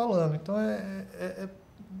ninguém está falando. Então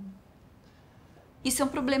Isso é um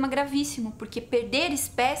problema gravíssimo, porque perder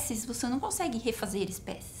espécies, você não consegue refazer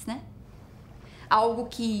espécies, né? Algo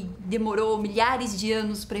que demorou milhares de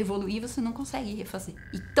anos para evoluir, você não consegue refazer.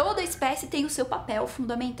 E toda espécie tem o seu papel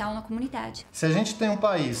fundamental na comunidade. Se a gente tem um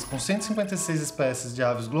país com 156 espécies de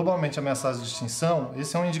aves globalmente ameaçadas de extinção,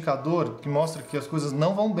 esse é um indicador que mostra que as coisas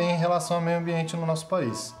não vão bem em relação ao meio ambiente no nosso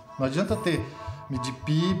país. Não adianta medir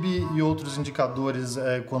PIB e outros indicadores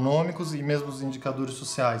econômicos e mesmo os indicadores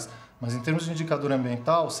sociais. Mas em termos de indicador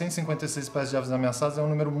ambiental, 156 espécies de aves ameaçadas é um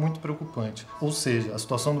número muito preocupante. Ou seja, a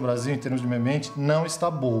situação do Brasil em termos de meio ambiente não está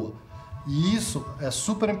boa. E isso é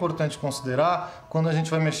super importante considerar quando a gente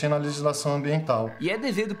vai mexer na legislação ambiental. E é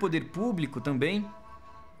dever do poder público também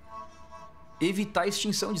evitar a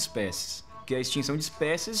extinção de espécies. Porque a extinção de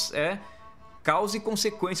espécies é causa e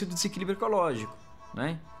consequência do desequilíbrio ecológico,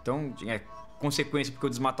 né? Então, é consequência porque o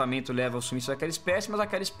desmatamento leva ao sumiço daquela espécie, mas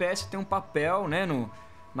aquela espécie tem um papel, né,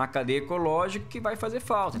 na cadeia ecológica que vai fazer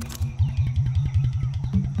falta.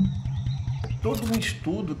 Todo um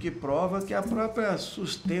estudo que prova que a própria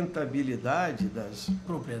sustentabilidade das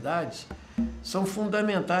propriedades são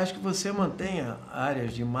fundamentais que você mantenha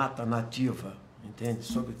áreas de mata nativa, entende?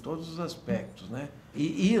 Sobre todos os aspectos, né?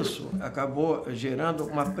 E isso acabou gerando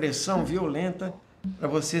uma pressão violenta para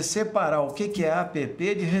você separar o que é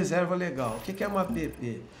APP de reserva legal. O que é uma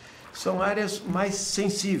APP? São áreas mais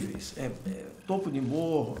sensíveis, topo de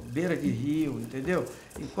morro, beira de rio, entendeu?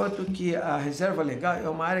 Enquanto que a reserva legal é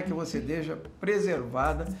uma área que você deixa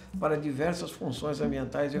preservada para diversas funções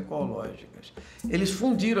ambientais e ecológicas. Eles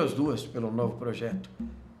fundiram as duas pelo novo projeto.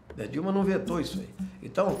 A Dilma não vetou isso aí.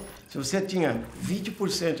 Então, se você tinha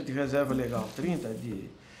 20% de reserva legal, 30%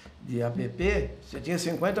 de APP, você tinha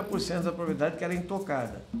 50% da propriedade que era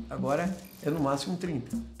intocada. Agora é no máximo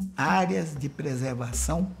 30%. Áreas de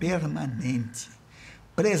preservação permanente.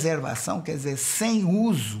 Preservação quer dizer sem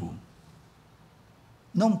uso.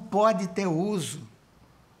 Não pode ter uso.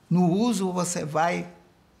 No uso você vai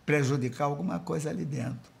prejudicar alguma coisa ali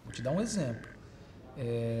dentro. Vou te dar um exemplo.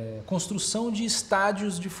 Construção de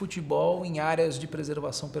estádios de futebol em áreas de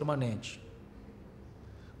preservação permanente.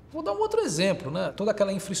 Vou dar um outro exemplo, né? Toda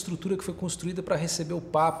aquela infraestrutura que foi construída para receber o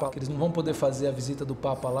Papa, que eles não vão poder fazer a visita do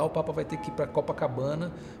Papa lá, o Papa vai ter que ir para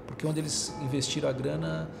Copacabana, porque onde eles investiram a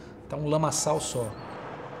grana está um lamaçal só.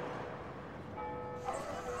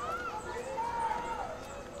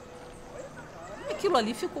 Aquilo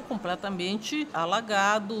ali ficou completamente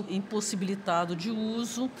alagado, impossibilitado de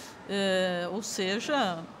uso, ou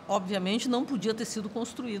seja, obviamente não podia ter sido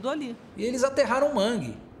construído ali. E eles aterraram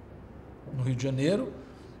mangue no Rio de Janeiro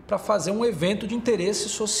para fazer um evento de interesse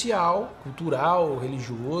social, cultural,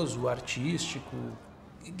 religioso, artístico,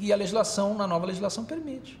 e a legislação, na nova legislação,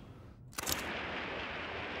 permite.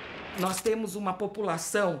 Nós temos uma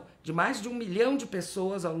população de mais de 1 milhão de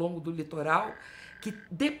pessoas ao longo do litoral que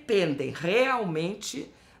dependem realmente,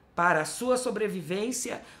 para a sua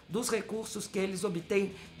sobrevivência, dos recursos que eles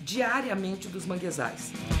obtêm diariamente dos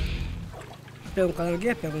manguezais. Pega um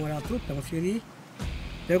caranguejo, pega um maratu, pega um siri,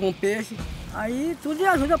 pega um peixe, aí tudo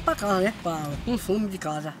ajuda para casa, né? Para o consumo de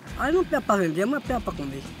casa. Aí não pega para vender, mas pega para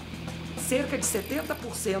comer. Cerca de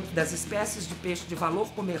 70% das espécies de peixe de valor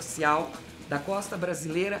comercial da costa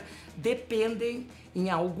brasileira dependem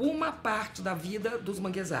em alguma parte da vida dos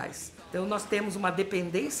manguezais. Então nós temos uma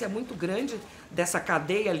dependência muito grande dessa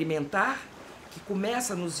cadeia alimentar que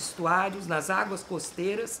começa nos estuários, nas águas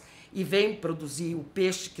costeiras e vem produzir o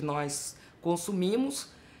peixe que nós consumimos,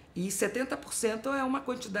 e 70% é uma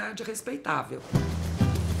quantidade respeitável.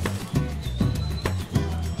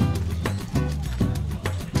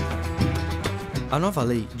 A nova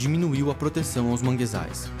lei diminuiu a proteção aos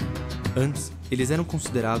manguezais. Antes, eles eram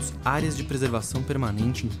considerados áreas de preservação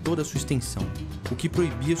permanente em toda a sua extensão, o que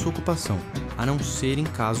proibia sua ocupação, a não ser em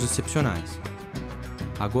casos excepcionais.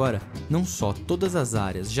 Agora, não só todas as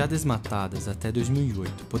áreas já desmatadas até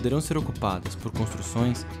 2008 poderão ser ocupadas por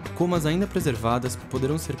construções, como as ainda preservadas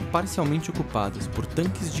poderão ser parcialmente ocupadas por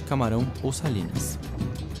tanques de camarão ou salinas.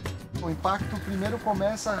 O impacto primeiro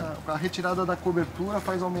começa, a retirada da cobertura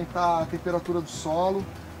faz aumentar a temperatura do solo,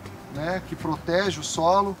 né, que protege o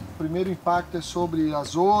solo. O primeiro impacto é sobre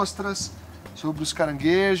as ostras, sobre os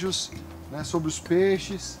caranguejos, né, sobre os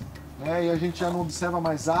peixes, né, e a gente já não observa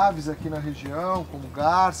mais aves aqui na região, como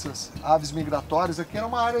garças, aves migratórias. Aqui era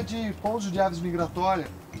uma área de pouso de aves migratórias,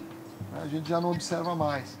 né, a gente já não observa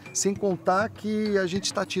mais. Sem contar que a gente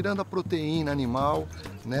está tirando a proteína animal,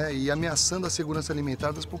 né, e ameaçando a segurança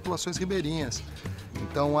alimentar das populações ribeirinhas.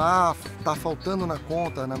 Então, está faltando na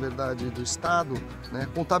conta, na verdade, do Estado, né,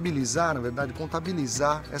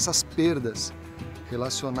 contabilizar essas perdas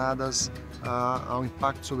relacionadas ao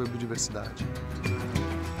impacto sobre a biodiversidade.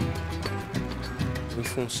 Em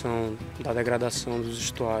função da degradação dos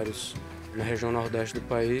estuários na região nordeste do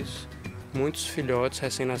país, muitos filhotes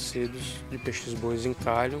recém-nascidos de peixes-bois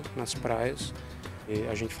encalham nas praias. E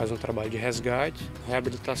a gente faz um trabalho de resgate,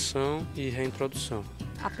 reabilitação e reintrodução.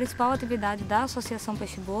 A principal atividade da Associação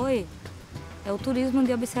Peixe-Boi é o turismo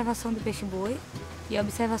de observação de peixe-boi e a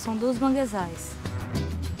observação dos manguezais.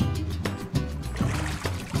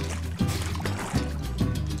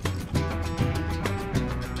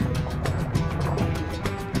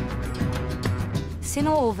 Se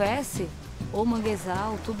não houvesse o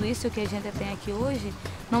manguezal, tudo isso que a gente tem aqui hoje,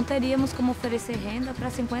 não teríamos como oferecer renda para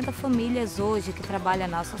 50 famílias hoje que trabalham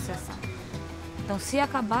na associação. Então, se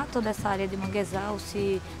acabar toda essa área de manguezal,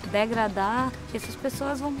 se degradar, essas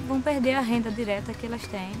pessoas vão perder a renda direta que elas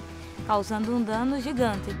têm, causando um dano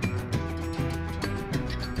gigante.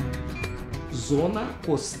 Zona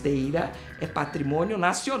costeira é patrimônio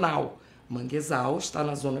nacional. Manguezal está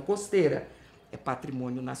na zona costeira. É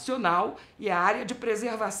patrimônio nacional e é área de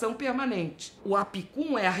preservação permanente. O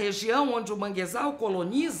apicum é a região onde o manguezal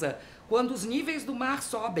coloniza quando os níveis do mar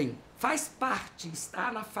sobem. Faz parte, está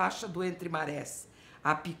na faixa do entre marés.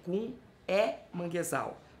 Apicum é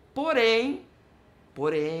manguezal. Porém,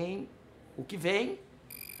 o que vem?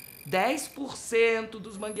 10%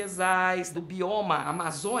 dos manguezais do bioma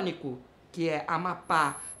amazônico, que é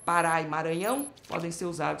Amapá, Pará e Maranhão, podem ser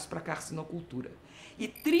usados para carcinocultura. E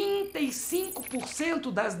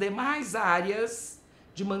 35% das demais áreas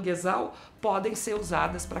de manguezal podem ser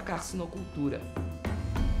usadas para carcinocultura.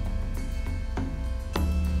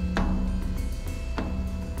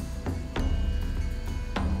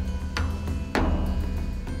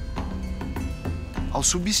 Ao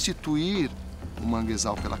substituir o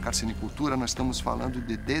manguezal pela carcinicultura, nós estamos falando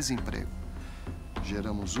de desemprego.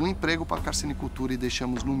 Geramos um emprego para a carcinicultura e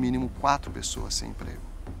deixamos no mínimo 4 pessoas sem emprego.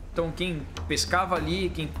 Então quem pescava ali,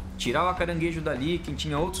 quem tirava caranguejo dali, quem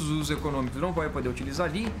tinha outros usos econômicos não vai poder utilizar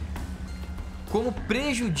ali. como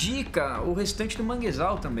prejudica o restante do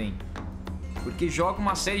manguezal também. Porque joga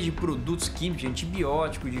uma série de produtos químicos, de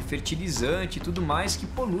antibiótico, de fertilizante e tudo mais que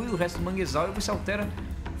polui o resto do manguezal e você altera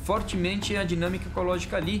fortemente a dinâmica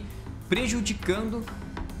ecológica ali, prejudicando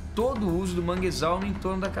todo o uso do manguezal no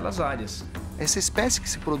entorno daquelas áreas. Essa espécie que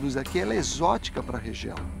se produz aqui, ela é exótica para a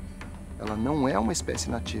região. Ela não é uma espécie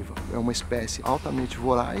nativa, é uma espécie altamente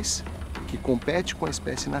voraz, que compete com a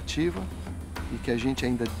espécie nativa e que a gente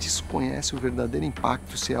ainda desconhece o verdadeiro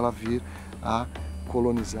impacto se ela vir a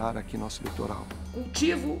colonizar aqui nosso litoral.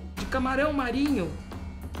 Cultivo de camarão marinho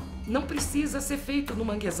não precisa ser feito no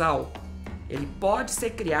manguezal. Ele pode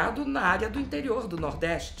ser criado na área do interior do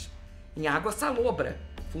Nordeste, em água salobra.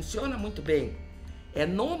 Funciona muito bem. É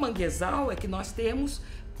no manguezal é que nós temos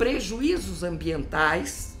prejuízos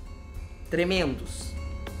ambientais tremendos.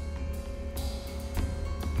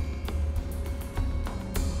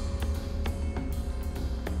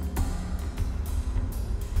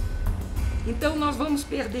 Então nós vamos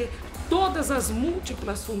perder todas as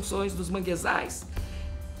múltiplas funções dos manguezais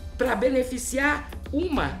para beneficiar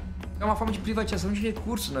uma. É uma forma de privatização de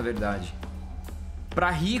recursos, na verdade, para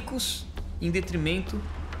ricos em detrimento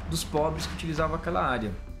dos pobres que utilizavam aquela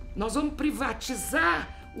área. Nós vamos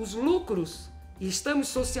privatizar os lucros e estamos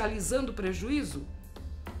socializando o prejuízo?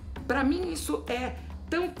 Para mim isso é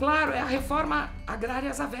tão claro, é a reforma agrária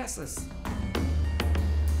às avessas.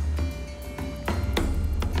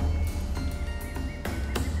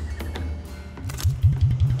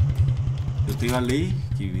 Eu tenho a lei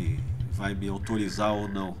que vai me autorizar ou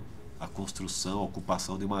não a construção, a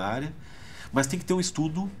ocupação de uma área, mas tem que ter um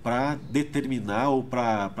estudo para determinar ou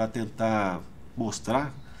para tentar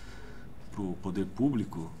mostrar para o poder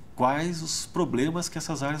público quais os problemas que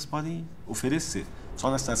essas áreas podem oferecer.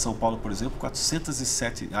 Só na cidade de São Paulo, por exemplo,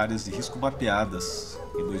 407 áreas de risco mapeadas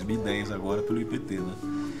em 2010 agora pelo IPT, né?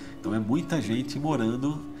 Então é muita gente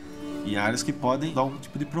morando em áreas que podem dar algum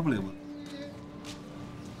tipo de problema.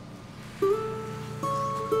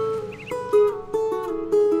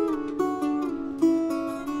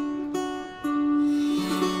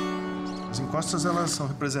 As encostas elas são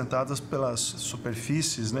representadas pelas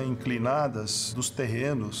superfícies, né, inclinadas dos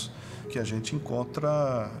terrenos que a gente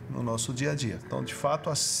encontra no nosso dia a dia. Então, de fato,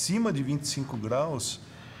 acima de 25 graus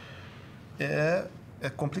é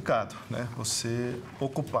complicado, né, você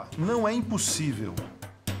ocupar. Não é impossível.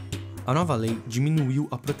 A nova lei diminuiu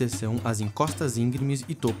a proteção às encostas íngremes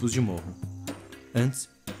e topos de morro. Antes,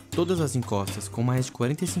 todas as encostas com mais de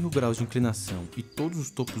 45 graus de inclinação e todos os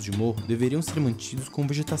topos de morro deveriam ser mantidos com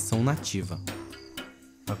vegetação nativa.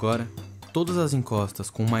 Agora, todas as encostas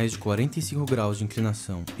com mais de 45 graus de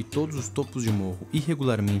inclinação e todos os topos de morro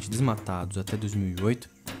irregularmente desmatados até 2008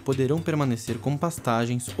 poderão permanecer como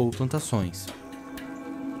pastagens ou plantações.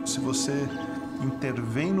 Se você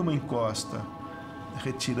intervém numa encosta,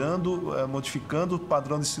 modificando o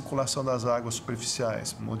padrão de circulação das águas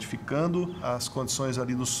superficiais, modificando as condições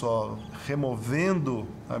ali do solo, removendo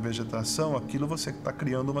a vegetação, aquilo você está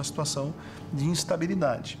criando uma situação de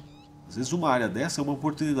instabilidade. Às vezes uma área dessa é uma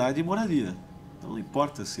oportunidade de moradia. Então não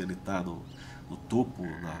importa se ele está no topo,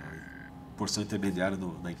 na porção intermediária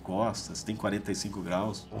da encosta, se tem 45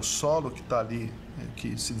 graus. O solo que está ali,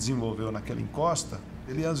 que se desenvolveu naquela encosta,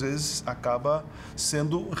 ele às vezes acaba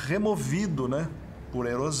sendo removido, né, por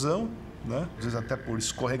erosão, né, às vezes até por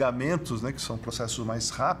escorregamentos, né, que são processos mais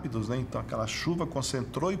rápidos, né, então aquela chuva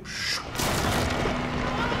concentrou e...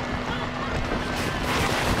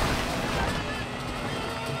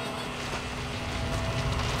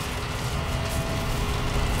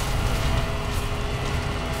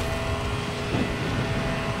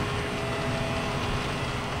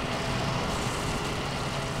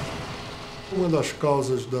 Uma das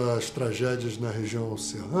causas das tragédias na região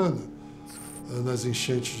oceana, nas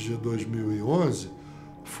enchentes de 2011,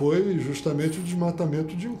 foi justamente o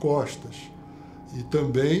desmatamento de encostas e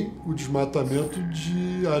também o desmatamento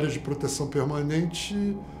de áreas de proteção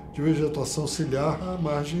permanente de vegetação ciliar à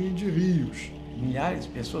margem de rios. Milhares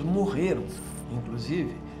de pessoas morreram,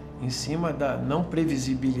 inclusive, em cima da não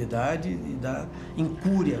previsibilidade e da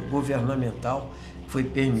incúria governamental. Foi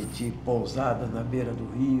permitir pousada na beira do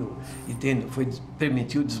rio e foi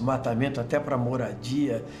permitir o desmatamento até para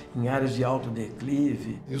moradia em áreas de alto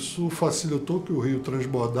declive. Isso facilitou que o rio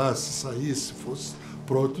transbordasse, saísse, fosse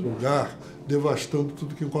para outro lugar, devastando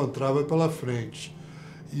tudo que encontrava pela frente.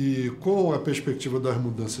 E com a perspectiva das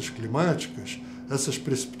mudanças climáticas, essas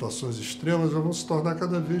precipitações extremas vão se tornar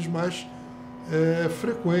cada vez mais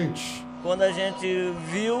frequentes. Quando a gente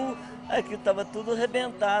viu, aqui estava tudo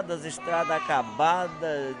arrebentado, as estradas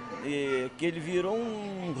acabadas, e que ele virou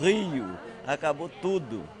um rio, acabou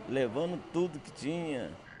tudo, levando tudo que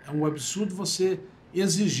tinha. É É um absurdo você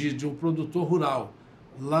exigir de um produtor rural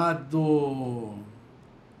lá do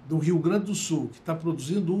Rio Grande do Sul, que está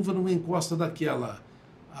produzindo uva numa encosta daquela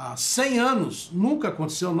há 100 anos, nunca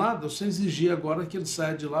aconteceu nada, você exigir agora que ele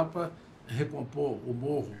saia de lá para recompor o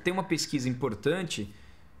morro. Tem uma pesquisa importante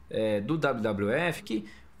do WWF que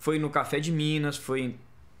foi no café de Minas, foi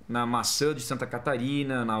na maçã de Santa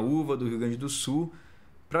Catarina, na uva do Rio Grande do Sul,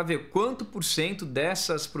 para ver quanto %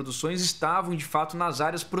 dessas produções estavam de fato nas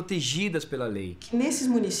áreas protegidas pela lei. Nesses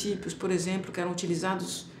municípios, por exemplo, que eram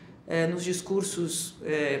utilizados nos discursos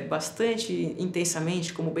bastante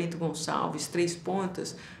intensamente, como Bento Gonçalves, Três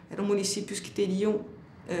Pontas, eram municípios que teriam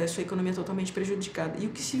sua economia totalmente prejudicada. E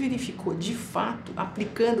o que se verificou, de fato,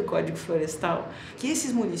 aplicando o Código Florestal, que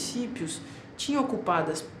esses municípios tinham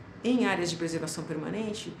ocupadas em áreas de preservação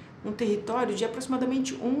permanente um território de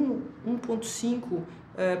aproximadamente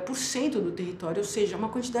 1,5% do território, ou seja, uma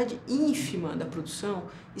quantidade ínfima da produção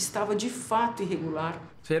estava de fato irregular.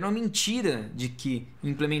 Isso era uma mentira de que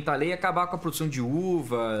implementar a lei ia acabar com a produção de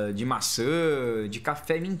uva, de maçã, de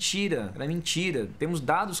café. Mentira, era mentira. Temos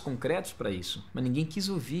dados concretos para isso, mas ninguém quis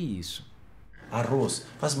ouvir isso. Arroz.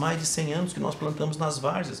 Faz mais de 100 anos que nós plantamos nas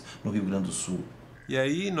várzeas no Rio Grande do Sul. E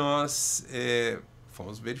aí nós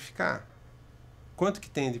fomos verificar quanto que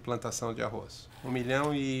tem de plantação de arroz.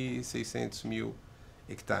 1.600.000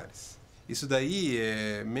 hectares. Isso daí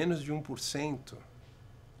é menos de 1%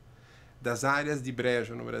 das áreas de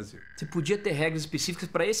brejo no Brasil. Você podia ter regras específicas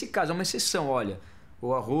para esse caso, é uma exceção. Olha,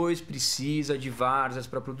 o arroz precisa de várzeas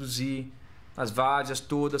para produzir. As várzeas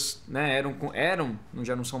todas, né,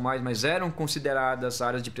 já não são mais, mas eram consideradas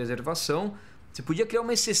áreas de preservação. Você podia criar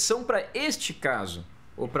uma exceção para este caso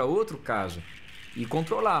ou para outro caso e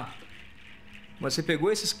controlar. Mas você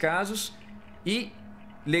pegou esses casos e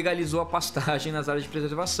legalizou a pastagem nas áreas de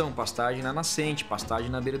preservação, pastagem na nascente, pastagem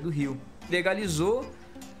na beira do rio. Legalizou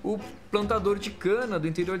o plantador de cana do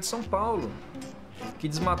interior de São Paulo, que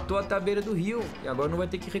desmatou até a beira do rio e agora não vai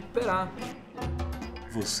ter que recuperar.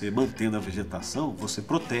 Você mantendo a vegetação, você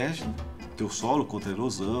protege o teu solo contra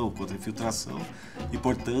erosão, contra infiltração e,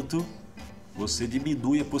 portanto, você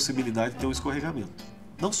diminui a possibilidade de ter um escorregamento.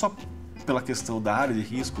 Não só pela questão da área de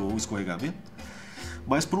risco ou escorregamento,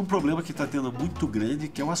 mas por um problema que está tendo muito grande,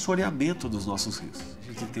 que é o assoreamento dos nossos rios. A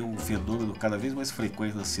gente tem um fenômeno cada vez mais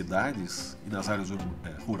frequente nas cidades e nas áreas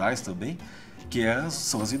rurais também, que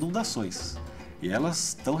são as inundações. E elas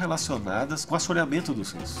estão relacionadas com o assoreamento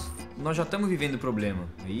dos rios. Nós já estamos vivendo o problema.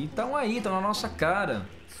 E estão na nossa cara.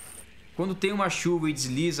 Quando tem uma chuva e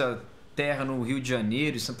desliza terra no Rio de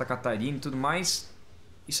Janeiro, Santa Catarina e tudo mais,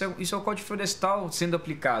 isso é o Código Florestal sendo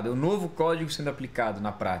aplicado, é o novo código sendo aplicado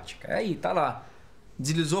na prática. É aí, tá lá.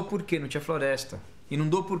 Deslizou por quê? Não tinha floresta.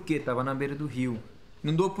 Inundou por quê? Estava na beira do rio.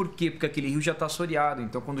 Inundou por quê? Porque aquele rio já está assoreado.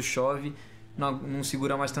 Então, quando chove, não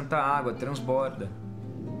segura mais tanta água, transborda.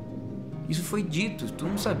 Isso foi dito, tu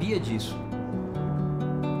não sabia disso.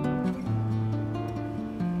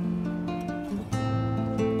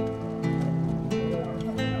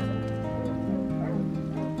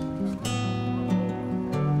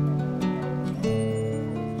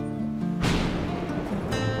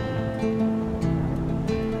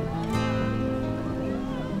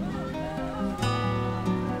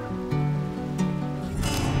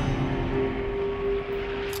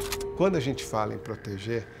 Quando a gente fala em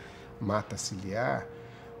proteger mata ciliar,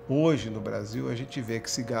 hoje no Brasil a gente vê que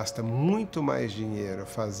se gasta muito mais dinheiro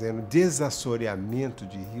fazendo desassoreamento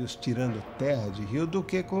de rios, tirando terra de rio, do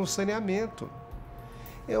que com o saneamento.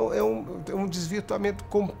 É um desvirtuamento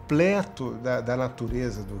completo da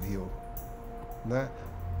natureza do rio, né?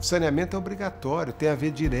 O saneamento é obrigatório, tem a ver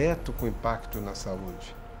direto com o impacto na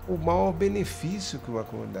saúde. O maior benefício que uma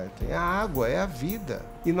comunidade tem, a água é a vida,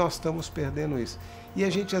 e nós estamos perdendo isso. E a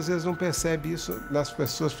gente às vezes não percebe isso nas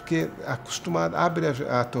pessoas, porque acostumado, abre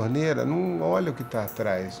a torneira, não olha o que está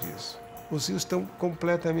atrás disso. Os rios estão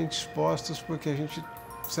completamente expostos porque a gente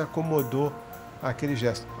se acomodou àquele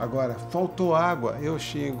gesto. Agora, faltou água, eu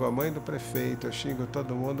xingo a mãe do prefeito, eu xingo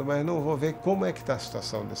todo mundo, mas não vou ver como é que está a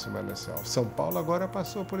situação desse manancial. São Paulo agora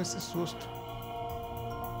passou por esse susto.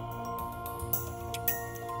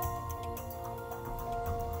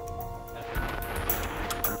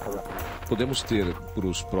 Podemos ter, para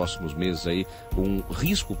os próximos meses, aí, um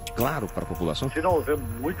risco claro para a população? Se não houver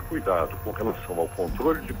muito cuidado com relação ao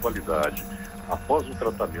controle de qualidade após o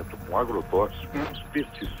tratamento com agrotóxicos,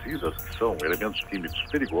 pesticidas, que são elementos químicos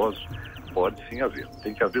perigosos, pode sim haver.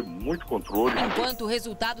 Tem que haver muito controle. Enquanto o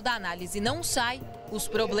resultado da análise não sai, os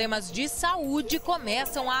problemas de saúde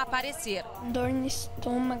começam a aparecer. Dor no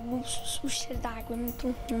estômago, o cheiro da água é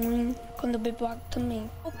muito ruim, quando eu bebo água também.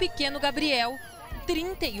 O pequeno Gabriel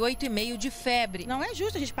 38,5 de febre. Não é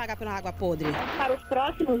justo a gente pagar pela água podre. Para os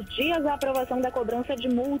próximos dias, a aprovação da cobrança de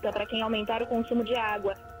multa para quem aumentar o consumo de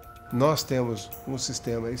água. Nós temos um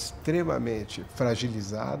sistema extremamente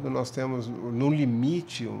fragilizado, nós temos no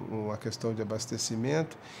limite uma questão de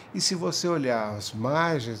abastecimento, e se você olhar as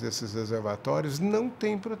margens desses reservatórios, não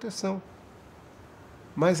tem proteção.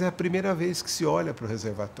 Mas é a primeira vez que se olha para o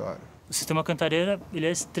reservatório. O sistema Cantareira ele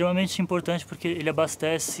é extremamente importante porque ele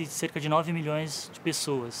abastece cerca de 9 milhões de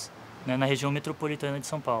pessoas, né, na região metropolitana de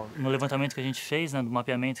São Paulo. No levantamento que a gente fez, né, no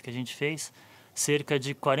mapeamento que a gente fez, cerca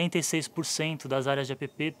de 46% das áreas de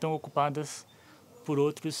APP estão ocupadas por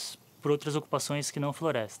outras ocupações que não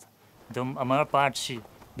floresta. Então, a maior parte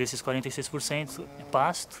desses 46% é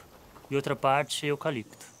pasto e outra parte é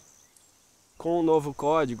eucalipto. Com o novo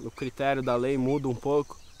código, o critério da lei muda um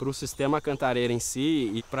pouco para o sistema Cantareira em si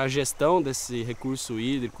e para a gestão desse recurso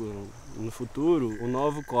hídrico no futuro. O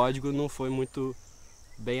novo código não foi muito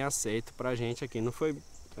bem aceito para a gente aqui, não foi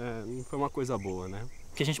uma coisa boa, né?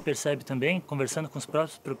 O que a gente percebe também, conversando com os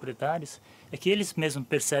próprios proprietários, é que eles mesmos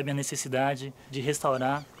percebem a necessidade de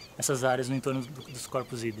restaurar essas áreas no entorno dos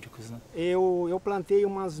corpos hídricos, né? Eu plantei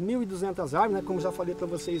umas 1.200 árvores, né, como já falei para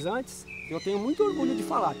vocês antes. Eu tenho muito orgulho de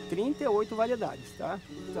falar, 38 variedades, tá?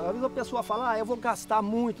 Às vezes a pessoa fala, eu vou gastar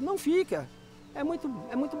muito. Não fica, é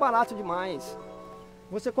muito barato demais.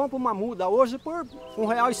 Você compra uma muda hoje por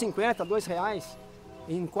R$1,50, R$2.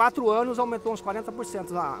 Em 4 anos aumentou uns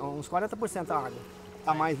 40% a água.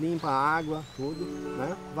 Tá mais limpa a água, tudo,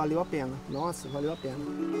 né? Valeu a pena. Nossa, valeu a pena.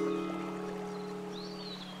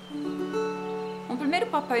 Um primeiro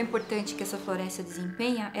papel importante que essa floresta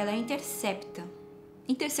desempenha, ela é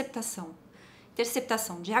interceptação.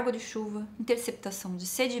 Interceptação de água de chuva, interceptação de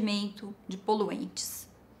sedimento, de poluentes.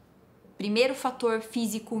 Primeiro fator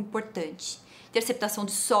físico importante. Interceptação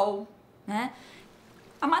de sol, né?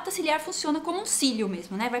 A mata ciliar funciona como um cílio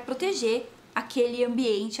mesmo, né? Vai proteger aquele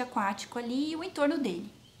ambiente aquático ali e o entorno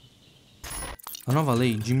dele. A nova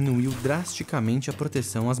lei diminuiu drasticamente a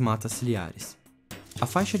proteção às matas ciliares. A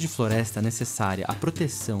faixa de floresta necessária à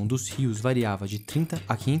proteção dos rios variava de 30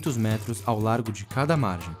 a 500 metros ao largo de cada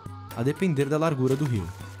margem, a depender da largura do rio.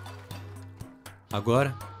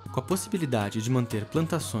 Agora, com a possibilidade de manter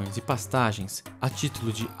plantações e pastagens a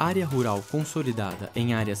título de área rural consolidada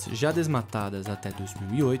em áreas já desmatadas até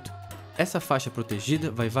 2008, essa faixa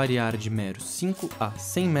protegida vai variar de meros 5 a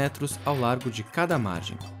 100 metros ao largo de cada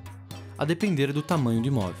margem, a depender do tamanho do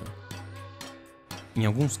imóvel. Em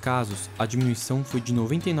alguns casos, a diminuição foi de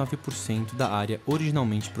 99% da área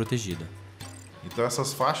originalmente protegida. Então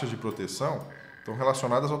essas faixas de proteção estão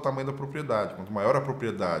relacionadas ao tamanho da propriedade. Quanto maior a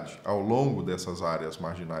propriedade ao longo dessas áreas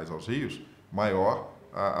marginais aos rios, maior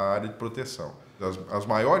a área de proteção. As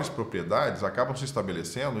maiores propriedades acabam se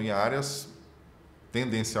estabelecendo em áreas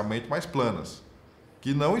tendencialmente mais planas,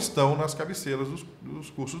 que não estão nas cabeceiras dos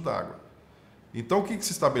cursos d'água. Então o que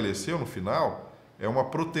se estabeleceu no final é uma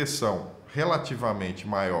proteção relativamente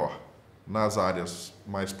maior nas áreas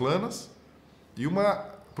mais planas e uma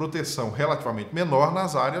proteção relativamente menor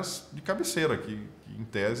nas áreas de cabeceira, que em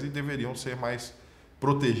tese deveriam ser mais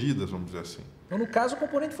protegidas, vamos dizer assim. Então, no caso, o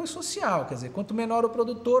componente foi social, quer dizer, quanto menor o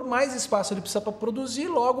produtor, mais espaço ele precisa para produzir,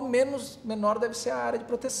 logo menor deve ser a área de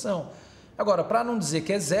proteção. Agora, para não dizer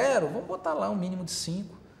que é 0, vamos botar lá um mínimo de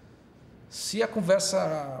 5. Se a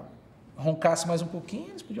conversa roncasse mais um pouquinho,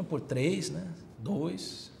 eles podiam pôr 3, né?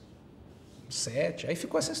 2, 7. Aí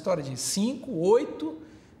ficou essa história de 5, 8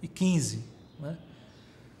 e 15. Né?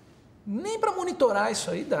 Nem para monitorar isso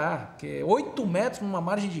aí dá, porque 8 metros numa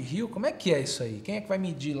margem de rio, como é que é isso aí? Quem é que vai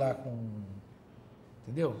medir lá com...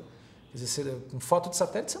 Entendeu? Quer dizer, com foto de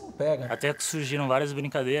satélite você não pega. Até que surgiram várias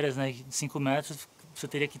brincadeiras, né? De 5 metros você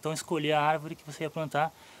teria que então escolher a árvore que você ia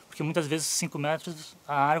plantar, porque muitas vezes 5 metros,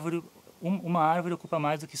 uma árvore ocupa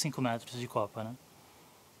mais do que 5 metros de copa, né?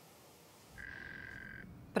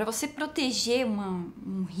 Para você proteger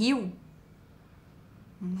um rio,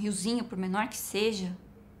 um riozinho, por menor que seja,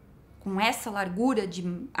 com essa largura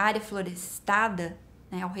de área florestada,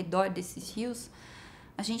 né, ao redor desses rios,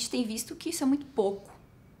 a gente tem visto que isso é muito pouco,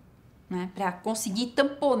 né, para conseguir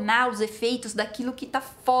tamponar os efeitos daquilo que está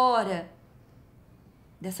fora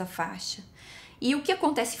dessa faixa. E o que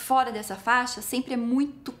acontece fora dessa faixa sempre é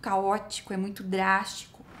muito caótico, é muito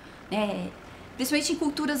drástico, né? Principalmente em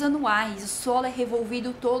culturas anuais. O solo é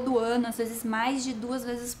revolvido todo ano, às vezes mais de 2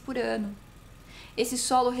 vezes por ano. Esse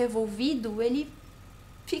solo revolvido, ele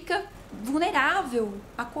fica vulnerável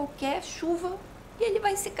a qualquer chuva e ele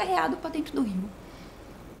vai ser carreado para dentro do rio.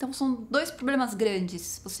 Então são 2 problemas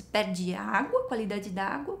grandes. Você perde água, qualidade da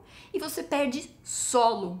água, e você perde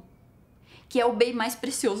solo, que é o bem mais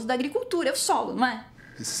precioso da agricultura, é o solo, não é?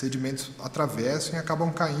 esses sedimentos atravessam e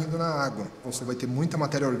acabam caindo na água. Você vai ter muita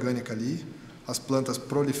matéria orgânica ali, as plantas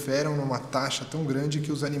proliferam numa taxa tão grande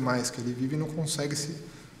que os animais que ali vivem não conseguem se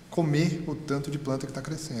comer o tanto de planta que está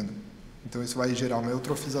crescendo. Então isso vai gerar uma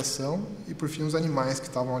eutrofização e, por fim, os animais que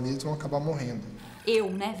estavam ali vão acabar morrendo.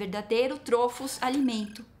 Verdadeiro trofos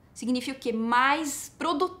alimento. Significa o quê? Mais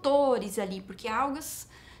produtores ali, porque algas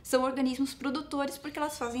são organismos produtores porque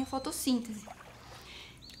elas fazem a fotossíntese.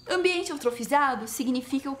 Ambiente eutrofizado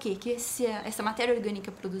significa o quê? Que essa matéria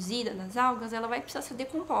orgânica produzida das algas, ela vai precisar ser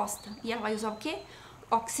decomposta. E ela vai usar o quê?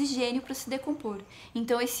 Oxigênio para se decompor.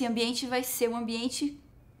 Então esse ambiente vai ser um ambiente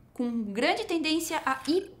com grande tendência à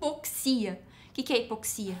hipoxia. O que é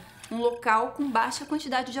hipoxia? Um local com baixa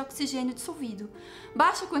quantidade de oxigênio dissolvido.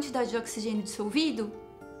 Baixa quantidade de oxigênio dissolvido,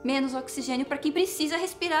 menos oxigênio para quem precisa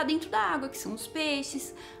respirar dentro da água, que são os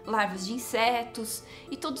peixes, larvas de insetos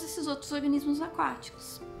e todos esses outros organismos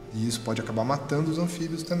aquáticos. E isso pode acabar matando os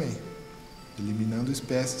anfíbios também, eliminando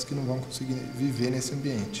espécies que não vão conseguir viver nesse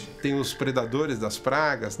ambiente. Tem os predadores das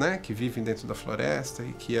pragas, né, que vivem dentro da floresta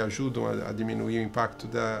e que ajudam a diminuir o impacto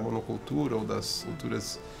da monocultura ou das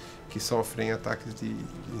culturas que sofrem ataques de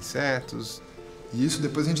insetos. E isso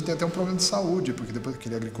depois a gente tem até um problema de saúde, porque depois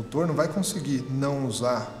aquele agricultor não vai conseguir não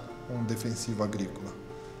usar um defensivo agrícola.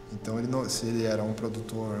 Então, se ele era um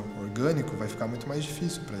produtor orgânico, vai ficar muito mais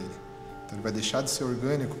difícil para ele. Então, ele vai deixar de ser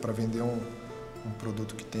orgânico para vender um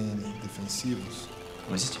produto que tem defensivos.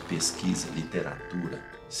 Não existe pesquisa, literatura,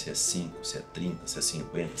 se é 5, se é 30, se é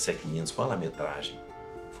 50, se é 500, qual a metragem?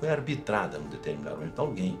 Foi arbitrada num determinado momento.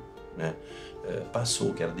 Alguém, né,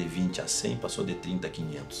 passou, que era de 20 a 100, passou de 30 a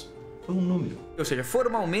 500. Foi um número. Ou seja,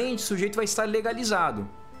 formalmente o sujeito vai estar legalizado.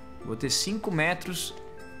 Vou ter 5 metros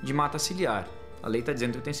de mata ciliar. A lei está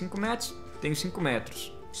dizendo que eu tenho 5 metros, tenho 5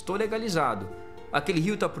 metros. Estou legalizado. Aquele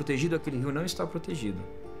rio está protegido, aquele rio não está protegido.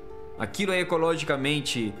 Aquilo é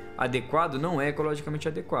ecologicamente adequado? Não é ecologicamente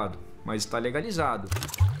adequado, mas está legalizado.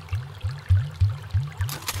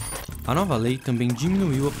 A nova lei também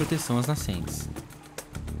diminuiu a proteção às nascentes.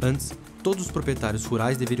 Antes, todos os proprietários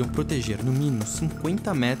rurais deveriam proteger no mínimo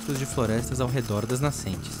 50 metros de florestas ao redor das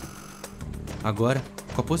nascentes. Agora,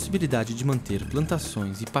 com a possibilidade de manter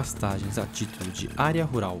plantações e pastagens a título de área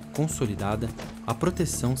rural consolidada, a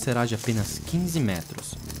proteção será de apenas 15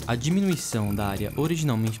 metros. A diminuição da área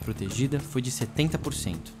originalmente protegida foi de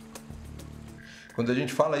 70%. Quando a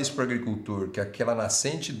gente fala isso para o agricultor, que aquela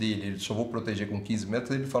nascente dele, ele só vou proteger com 15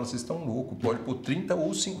 metros, ele fala, vocês estão loucos, pode pôr 30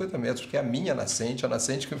 ou 50 metros, porque é a minha nascente, a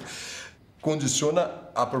nascente que condiciona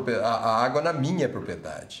a água na minha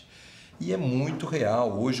propriedade. E é muito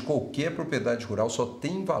real. Hoje, qualquer propriedade rural só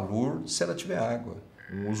tem valor se ela tiver água.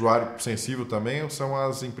 Um usuário sensível também são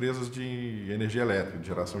as empresas de energia elétrica, de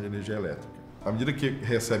geração de energia elétrica. À medida que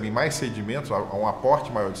recebem mais sedimentos, há um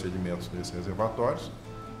aporte maior de sedimentos nesses reservatórios,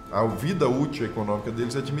 a vida útil econômica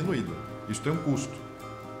deles é diminuída. Isso tem um custo.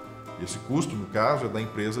 Esse custo, no caso, é da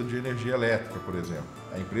empresa de energia elétrica, por exemplo.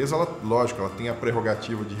 A empresa, lógico, ela tem a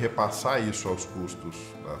prerrogativa de repassar isso aos custos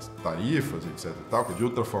das tarifas, etc. e tal, que de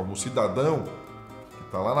outra forma, o cidadão que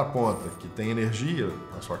está lá na ponta, que tem energia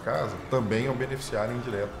na sua casa, também é um beneficiário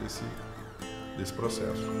indireto desse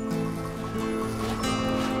processo.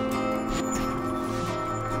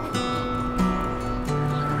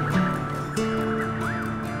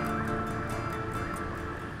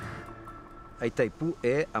 A Itaipu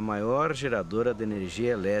é a maior geradora de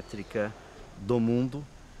energia elétrica do mundo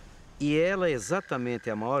e ela é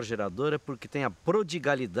exatamente a maior geradora porque tem a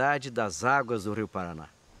prodigalidade das águas do Rio Paraná.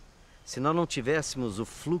 Se nós não tivéssemos o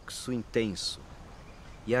fluxo intenso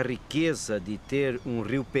e a riqueza de ter um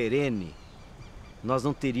rio perene, nós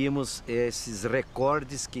não teríamos esses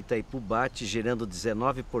recordes que Itaipu bate, gerando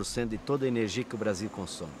 19% de toda a energia que o Brasil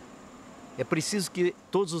consome. É preciso que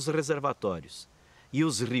todos os reservatórios e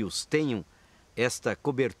os rios tenham esta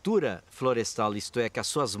cobertura florestal, isto é, que as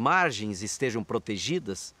suas margens estejam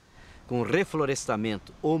protegidas com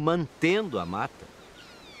reflorestamento ou mantendo a mata,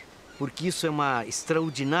 porque isso é uma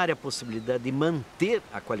extraordinária possibilidade de manter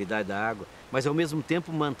a qualidade da água, mas ao mesmo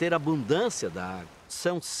tempo manter a abundância da água.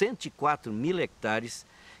 São 104 mil hectares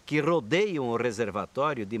que rodeiam o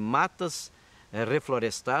reservatório de matas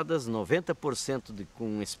reflorestadas, 90%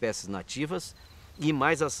 com espécies nativas e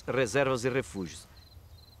mais as reservas e refúgios.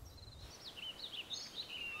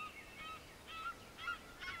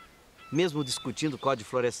 Mesmo discutindo o Código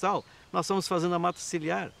Florestal, nós estamos fazendo a mata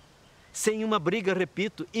ciliar, sem uma briga,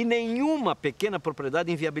 repito, e nenhuma pequena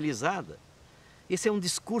propriedade inviabilizada. Esse é um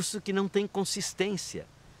discurso que não tem consistência.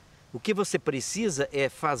 O que você precisa é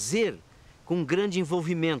fazer com grande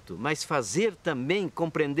envolvimento, mas fazer também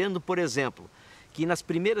compreendendo, por exemplo, que nas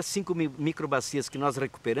primeiras 5 microbacias que nós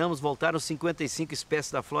recuperamos, voltaram 55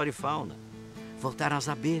 espécies da flora e fauna. Voltaram as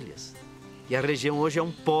abelhas. E a região hoje é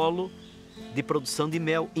um polo de produção de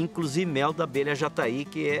mel, inclusive mel da abelha jataí,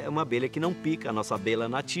 que é uma abelha que não pica, a nossa abelha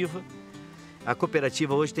nativa. A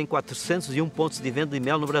cooperativa hoje tem 401 pontos de venda de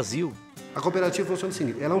mel no Brasil. A cooperativa funciona o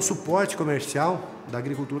seguinte, ela é um suporte comercial da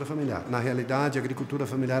agricultura familiar. Na realidade, a agricultura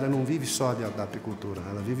familiar não vive só da apicultura,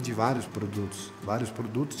 ela vive de vários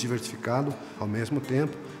produtos diversificados ao mesmo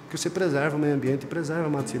tempo, que você preserva o meio ambiente e preserva a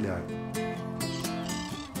mata ciliar.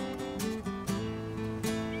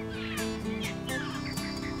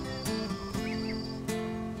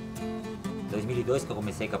 Em 2002 que eu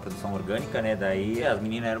comecei com a produção orgânica, né? Daí as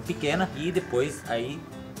meninas eram pequenas e depois aí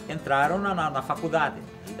entraram na faculdade.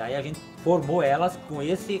 E daí a gente formou elas com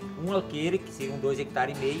esse um alqueire, que seriam 2,5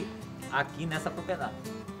 hectares, aqui nessa propriedade.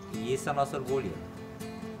 E esse é o nosso orgulho.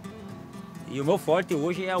 E o meu forte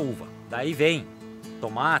hoje é a uva. Daí vem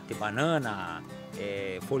tomate, banana,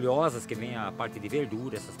 folhosas, que vem a parte de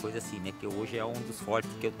verdura, essas coisas assim, né? Que hoje é um dos fortes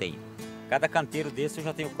que eu tenho. Cada canteiro desse eu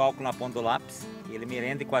já tenho cálculo na ponta do lápis. Ele me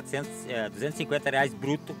rende R$250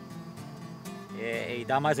 bruto. E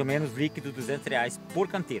dá mais ou menos líquido R$200 por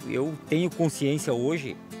canteiro. Eu tenho consciência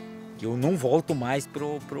hoje que eu não volto mais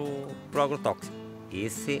pro agrotóxico.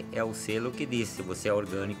 Esse é o selo que diz se você é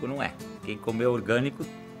orgânico ou não é. Quem comer orgânico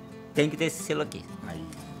tem que ter esse selo aqui. Aí.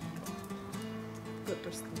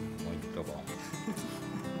 Muito bom.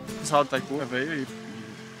 O pessoal do Itaipu veio e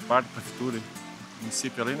parte da prefeitura,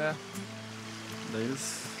 município ali, né? Daí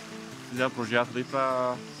eles fizeram um projeto ali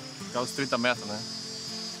para ficar os 30 metros, né?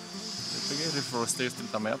 Eu peguei e reflorestei os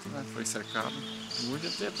 30 metros, né? Foi cercado. E hoje a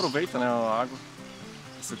gente aproveita, né, a água.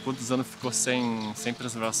 Há quantos anos ficou sem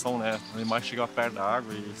preservação, né? Os animais chegavam perto da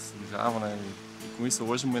água e se sujavam, né? E com isso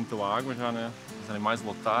hoje aumentou a água já, né? Os animais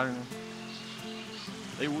lotaram, né?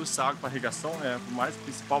 Daí eu uso essa água para irrigação, né? O mais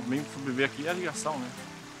principal mesmo para sobreviver aqui é a irrigação, né?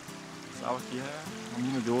 Essa água aqui é uma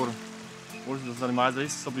mina de ouro. Hoje os animais aí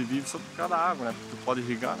sobrevivem só por causa da água, né? Porque tu pode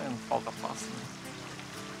irrigar, né? Não falta passo, né?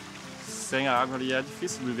 Sem a água ali é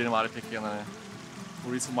difícil viver numa área pequena, né?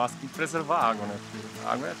 Por isso o máximo tem que preservar a água, né? Porque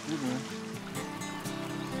a água é tudo, né?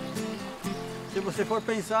 Se você for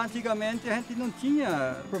pensar, antigamente a gente não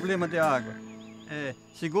tinha problema de água.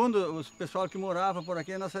 Segundo os pessoal que morava por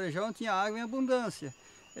aqui na nossa região, tinha água em abundância.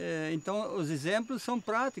 Então os exemplos são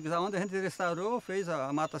práticos, onde a gente restaurou, fez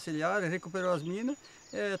a mata ciliar, recuperou as minas,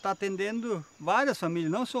 está atendendo várias famílias,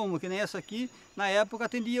 não só uma, que nem essa aqui, na época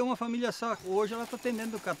atendia uma família só, hoje ela está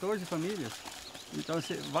atendendo 14 famílias. Então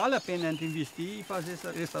vale a pena a gente investir e fazer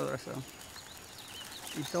essa restauração.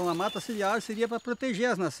 Então a mata ciliar seria para proteger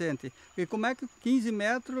as nascentes, porque como é que 15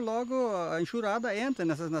 metros logo a enxurrada entra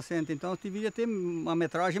nessas nascentes, então deveria ter uma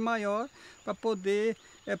metragem maior para poder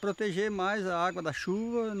proteger mais a água da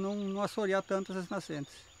chuva, não assorear tanto essas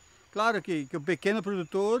nascentes. Claro que o pequeno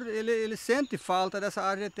produtor ele sente falta dessa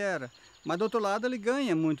área de terra, mas do outro lado ele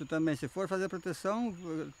ganha muito também, se for fazer a proteção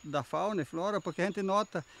da fauna e flora, porque a gente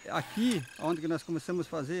nota aqui, onde nós começamos a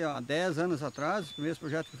fazer há 10 anos atrás, os primeiros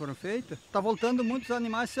projetos que foram feitos, está voltando muitos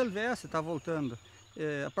animais silvestres, está voltando.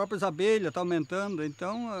 A própria abelha está aumentando,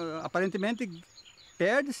 então aparentemente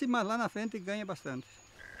perde-se, mas lá na frente ganha bastante.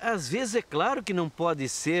 Às vezes é claro que não pode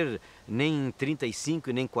ser nem 35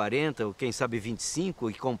 e nem 40, ou quem sabe 25,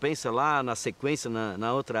 e compensa lá na sequência,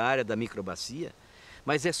 na outra área da microbacia.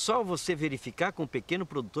 Mas é só você verificar com o pequeno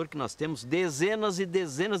produtor que nós temos dezenas e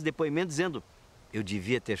dezenas de depoimentos dizendo: eu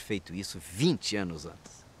devia ter feito isso 20 anos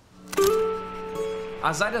antes.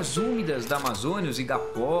 As áreas úmidas da Amazônia, os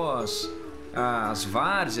igapós, as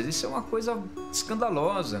várzeas, isso é uma coisa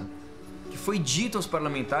escandalosa, que foi dito aos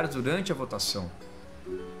parlamentares durante a votação.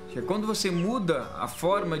 Que quando você muda a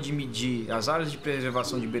forma de medir as áreas de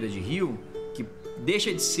preservação de beira de rio, que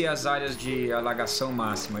deixa de ser as áreas de alagação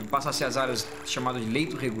máxima e passa a ser as áreas chamadas de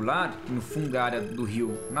leito regular, que no fundo é a área do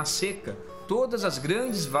rio na seca, todas as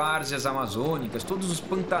grandes várzeas amazônicas, todos os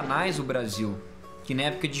pantanais do Brasil, que na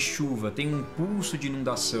época de chuva tem um pulso de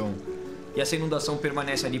inundação e essa inundação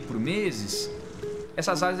permanece ali por meses,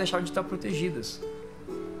 essas áreas deixaram de estar protegidas.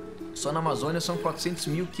 Só na Amazônia são 400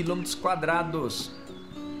 mil quilômetros quadrados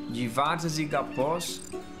de várzeas e igapós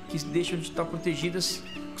que deixam de estar protegidas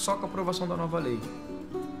só com a aprovação da nova lei.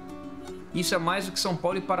 Isso é mais do que São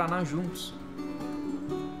Paulo e Paraná juntos.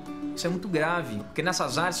 Isso é muito grave, porque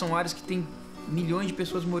nessas áreas são áreas que tem milhões de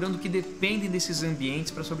pessoas morando que dependem desses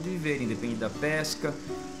ambientes para sobreviverem. Depende da pesca,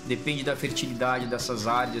 depende da fertilidade dessas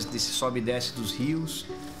áreas, desse sobe e desce dos rios,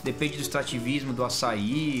 depende do extrativismo do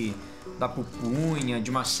açaí, da pupunha,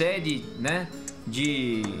 de uma série, né,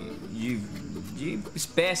 de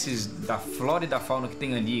espécies da flora e da fauna que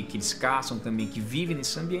tem ali, que eles caçam também, que vivem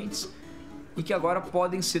nesses ambientes. e que agora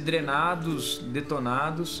podem ser drenados,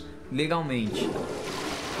 detonados legalmente.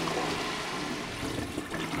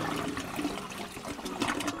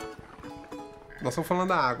 Nós estamos falando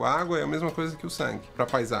da água. A água é a mesma coisa que o sangue para a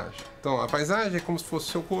paisagem. Então, a paisagem é como se fosse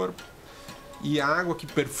o seu corpo e a água que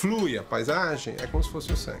perflui a paisagem é como se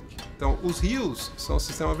fosse o sangue. Então, os rios são o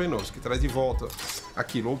sistema venoso que traz de volta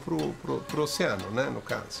aquilo, ou pro oceano, né, no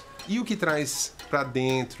caso. E o que traz para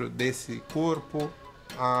dentro desse corpo,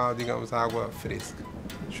 digamos, a água fresca,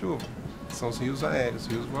 chuva. São os rios aéreos,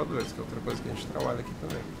 rios voadores, que é outra coisa que a gente trabalha aqui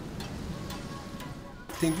também.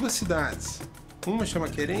 Tem duas cidades. Uma chama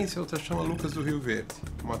Querência, a outra chama Lucas do Rio Verde,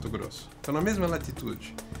 no Mato Grosso. Estão na mesma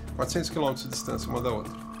latitude, 400 quilômetros de distância uma da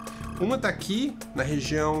outra. Uma está aqui, na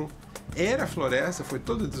região, era floresta, foi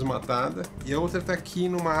toda desmatada, e a outra está aqui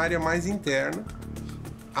numa área mais interna,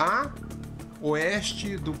 a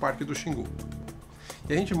oeste do Parque do Xingu.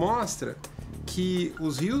 E a gente mostra que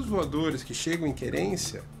os rios voadores que chegam em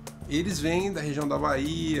Querência, eles vêm da região da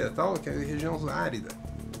Bahia, tal, que é a região árida,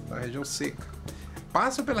 a região seca.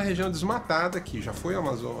 Passam pela região desmatada, que já foi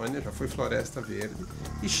Amazônia, já foi Floresta Verde,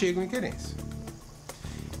 e chegam em Querência.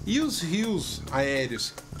 E os rios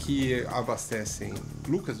aéreos que abastecem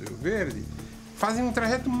Lucas do Rio Verde fazem um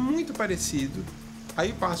trajeto muito parecido,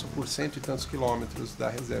 aí passam por 100 e tantos quilômetros da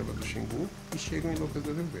reserva do Xingu e chegam em Lucas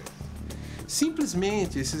do Rio Verde.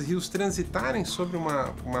 Simplesmente esses rios transitarem sobre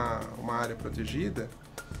uma área protegida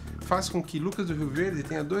faz com que Lucas do Rio Verde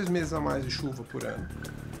tenha 2 meses a mais de chuva por ano.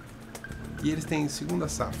 E eles têm segunda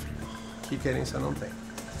safra, que Querência não tem.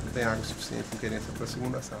 Não tem água suficiente em Querência para a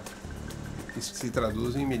segunda safra. Isso se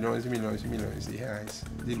traduz em milhões e milhões e milhões de reais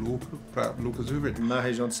de lucro para Lucas do Rio Verde. Na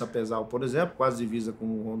região de Sapezal, por exemplo, quase divisa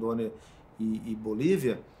com Rondônia e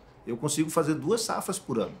Bolívia, eu consigo fazer 2 safras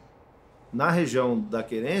por ano. Na região da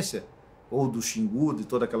Querência, ou do Xingu, de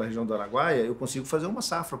toda aquela região do Araguaia, eu consigo fazer 1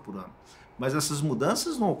 safra por ano. Mas essas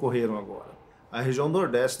mudanças não ocorreram agora. A região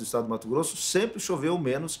nordeste do estado do Mato Grosso sempre choveu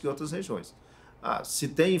menos que outras regiões. Se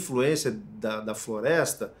tem influência da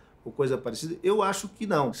floresta ou coisa parecida, eu acho que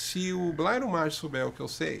não. Se o Blairo Maggi souber o que eu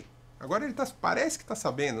sei, agora ele parece que está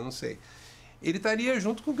sabendo, não sei. Ele estaria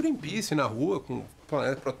junto com o Greenpeace na rua, com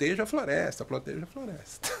proteja a floresta, proteja a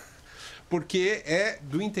floresta. Porque é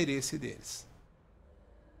do interesse deles.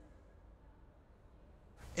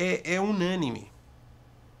 É unânime.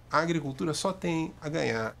 A agricultura só tem a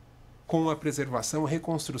ganhar com a preservação e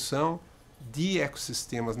reconstrução de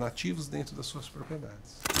ecossistemas nativos dentro das suas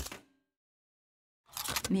propriedades.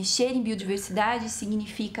 Mexer em biodiversidade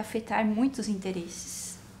significa afetar muitos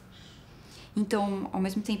interesses. Então, ao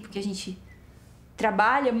mesmo tempo que a gente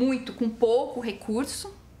trabalha muito com pouco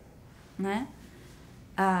recurso, né?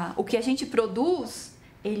 O que a gente produz,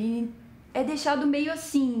 ele é deixado meio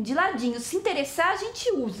assim, de ladinho. Se interessar, a gente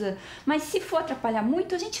usa. Mas se for atrapalhar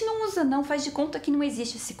muito, a gente não usa não. Faz de conta que não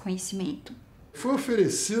existe esse conhecimento. Foi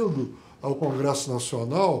oferecido ao Congresso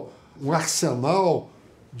Nacional um arsenal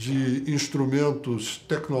de instrumentos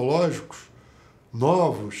tecnológicos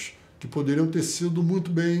novos que poderiam ter sido muito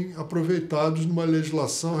bem aproveitados numa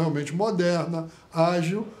legislação realmente moderna,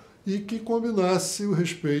 ágil e que combinasse o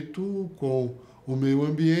respeito com o meio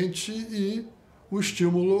ambiente e o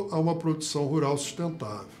estímulo a uma produção rural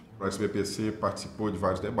sustentável. O SBPC participou de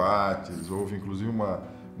vários debates, houve inclusive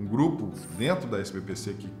um grupo dentro da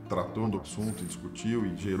SBPC que tratou do assunto, discutiu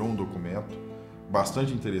e gerou um documento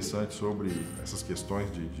bastante interessante sobre essas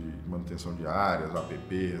questões de manutenção de áreas,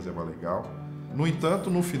 APP, reserva legal. No entanto,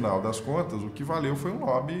 no final das contas, o que valeu foi um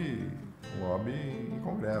lobby em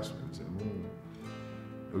congresso. Quer dizer,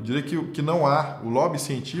 eu diria que não há, o lobby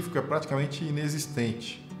científico é praticamente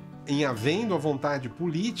inexistente. Em havendo a vontade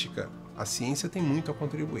política, a ciência tem muito a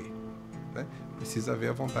contribuir, né? Precisa haver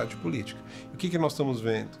a vontade política. E o que nós estamos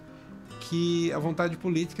vendo? Que a vontade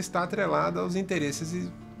política está atrelada aos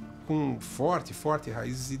interesses com forte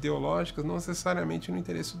raízes ideológicas, não necessariamente no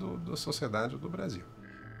interesse da sociedade ou do Brasil.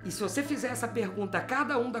 E se você fizer essa pergunta a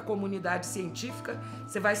cada um da comunidade científica,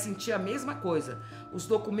 você vai sentir a mesma coisa. Os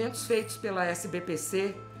documentos feitos pela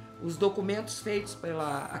SBPC, os documentos feitos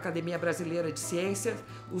pela Academia Brasileira de Ciências,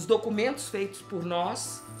 os documentos feitos por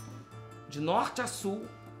nós, de norte a sul,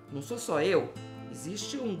 não sou só eu,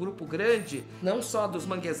 existe um grupo grande, não só dos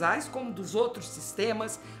manguezais, como dos outros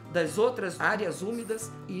sistemas, das outras áreas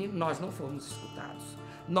úmidas, e nós não fomos escutados.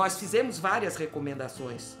 Nós fizemos várias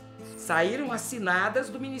recomendações, saíram assinadas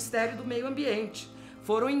do Ministério do Meio Ambiente,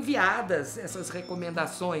 foram enviadas essas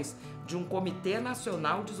recomendações de um Comitê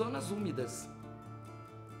Nacional de Zonas Úmidas.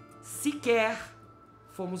 Sequer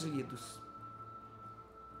fomos lidos.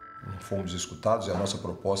 Não fomos escutados e a nossa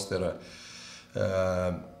proposta era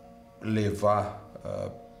levar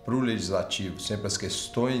para o legislativo sempre as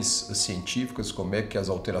questões científicas, como é que as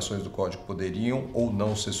alterações do código poderiam ou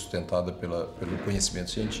não ser sustentadas pelo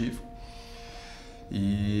conhecimento científico.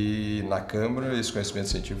 E na Câmara esse conhecimento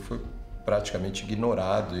científico foi praticamente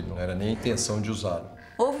ignorado e não era nem a intenção de usá-lo.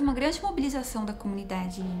 Houve uma grande mobilização da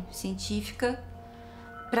comunidade científica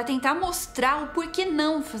para tentar mostrar o porquê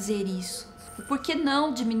não fazer isso. O porquê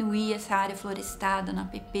não diminuir essa área florestada na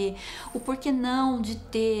APP, o porquê não de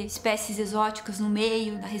ter espécies exóticas no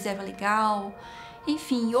meio da reserva legal.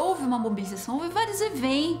 Enfim, houve uma mobilização, houve vários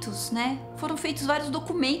eventos, né? Foram feitos vários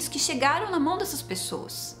documentos que chegaram na mão dessas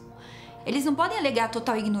pessoas. Eles não podem alegar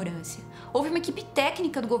total ignorância. Houve uma equipe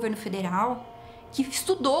técnica do governo federal que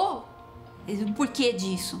estudou o porquê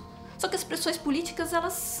disso. Só que as pressões políticas,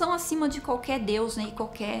 elas são acima de qualquer Deus, né, e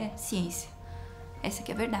qualquer ciência. Essa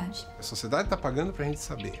que é a verdade. A sociedade está pagando para a gente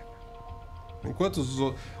saber. Enquanto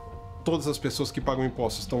todas as pessoas que pagam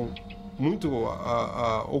impostos estão muito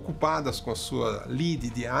ocupadas com a sua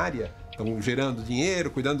lide diária, estão gerando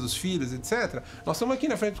dinheiro, cuidando dos filhos, etc., nós estamos aqui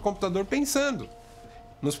na frente do computador pensando.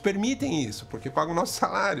 Nos permitem isso, porque pagam o nosso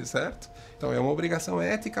salário, certo? Então é uma obrigação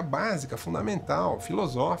ética básica, fundamental,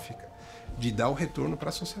 filosófica, de dar o retorno para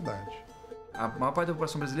a sociedade. A maior parte da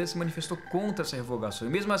população brasileira se manifestou contra essa revogação.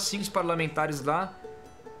 E mesmo assim, os parlamentares lá,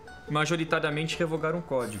 majoritariamente, revogaram o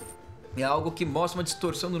código. É algo que mostra uma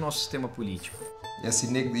distorção do nosso sistema político. E essa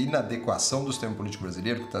inadequação do sistema político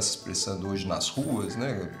brasileiro, que está se expressando hoje nas ruas,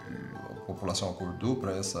 né? A população acordou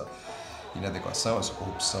para essa inadequação, essa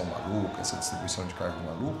corrupção maluca, essa distribuição de cargo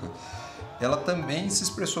maluca, ela também se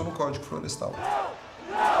expressou no Código Florestal.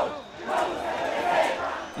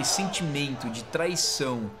 Esse sentimento de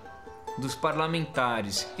traição dos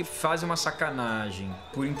parlamentares que fazem uma sacanagem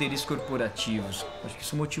por interesses corporativos, acho que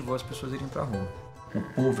isso motivou as pessoas a irem para a rua. O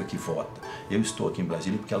povo é que vota. Eu estou aqui em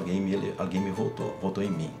Brasília porque alguém me votou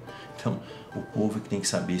em mim. Então, o povo é que tem que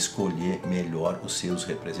saber escolher melhor os seus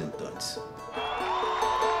representantes.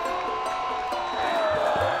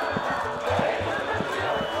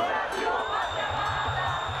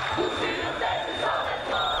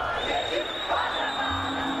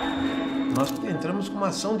 Nós entramos com uma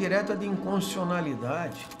ação direta de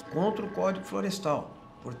inconstitucionalidade contra o Código Florestal,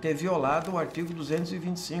 por ter violado o artigo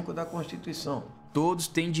 225 da Constituição. Todos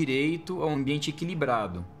têm direito a um ambiente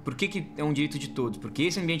equilibrado. Por que é um direito de todos? Porque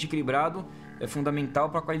esse ambiente equilibrado é fundamental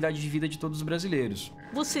para a qualidade de vida de todos os brasileiros.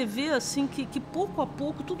 Você vê assim que pouco a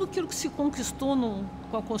pouco tudo aquilo que se conquistou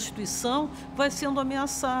com a Constituição vai sendo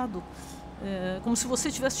ameaçado. Como se você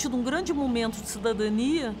tivesse tido um grande momento de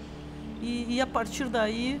cidadania e a partir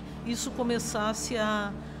daí isso começasse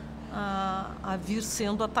a vir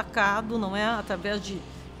sendo atacado, não é?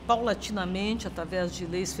 Paulatinamente, através de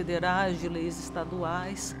leis federais, de leis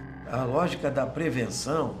estaduais. A lógica da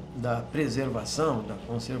prevenção, da preservação, da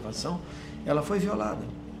conservação, ela foi violada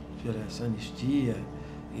por essa anistia,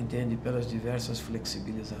 entende, pelas diversas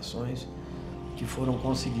flexibilizações que foram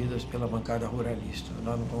conseguidas pela bancada ruralista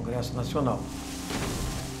lá no Congresso Nacional.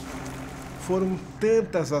 Foram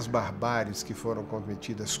tantas as barbáries que foram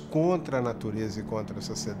cometidas contra a natureza e contra a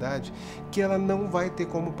sociedade que ela não vai ter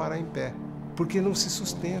como parar em pé, porque não se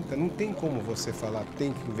sustenta, não tem como você falar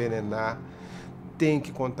tem que envenenar, tem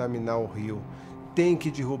que contaminar o rio, tem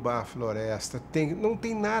que derrubar a floresta, não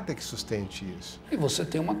tem nada que sustente isso. E você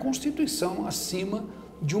tem uma Constituição acima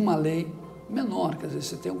de uma lei menor, quer dizer,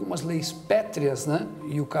 você tem algumas leis pétreas, né?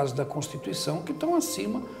 E o caso da Constituição, que estão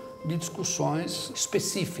acima de discussões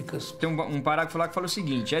específicas. Tem um parágrafo lá que fala o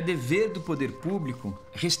seguinte: é dever do poder público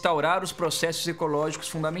restaurar os processos ecológicos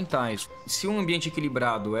fundamentais. Se um ambiente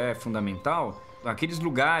equilibrado é fundamental, aqueles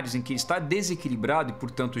lugares em que está desequilibrado e,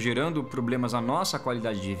 portanto, gerando problemas à nossa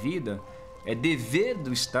qualidade de vida, é dever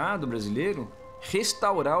do Estado brasileiro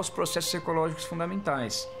restaurar os processos ecológicos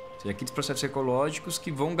fundamentais. Ou seja, aqueles processos ecológicos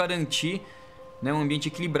que vão garantir, né, um ambiente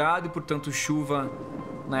equilibrado e, portanto, chuva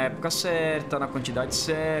na época certa, na quantidade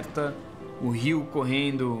certa, o rio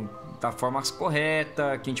correndo da forma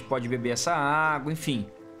correta, que a gente pode beber essa água, enfim.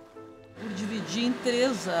 Eu dividi em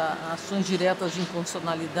 3 ações diretas de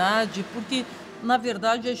inconstitucionalidade, porque, na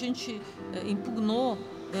verdade, a gente impugnou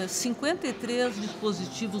 53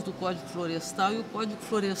 dispositivos do Código Florestal, e o Código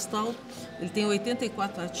Florestal ele tem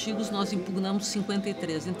 84 artigos, nós impugnamos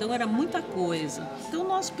 53, então era muita coisa. Então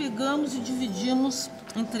nós pegamos e dividimos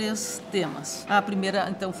em 3 temas. A primeira,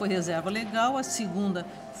 então, foi reserva legal, a segunda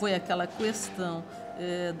foi aquela questão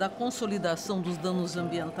da consolidação dos danos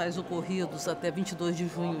ambientais ocorridos até 22 de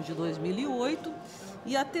junho de 2008,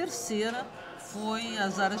 e a terceira foi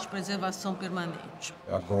as áreas de preservação permanente.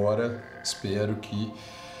 Agora, espero que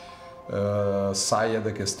saia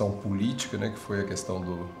da questão política, né, que foi a questão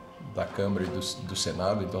da Câmara e do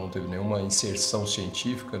Senado, então não teve nenhuma inserção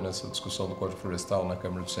científica nessa discussão do Código Florestal na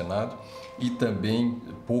Câmara e do Senado, e também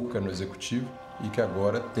pouca no Executivo, e que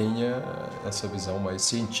agora tenha essa visão mais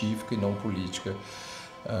científica e não política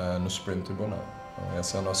no Supremo Tribunal. Então,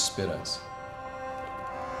 essa é a nossa esperança.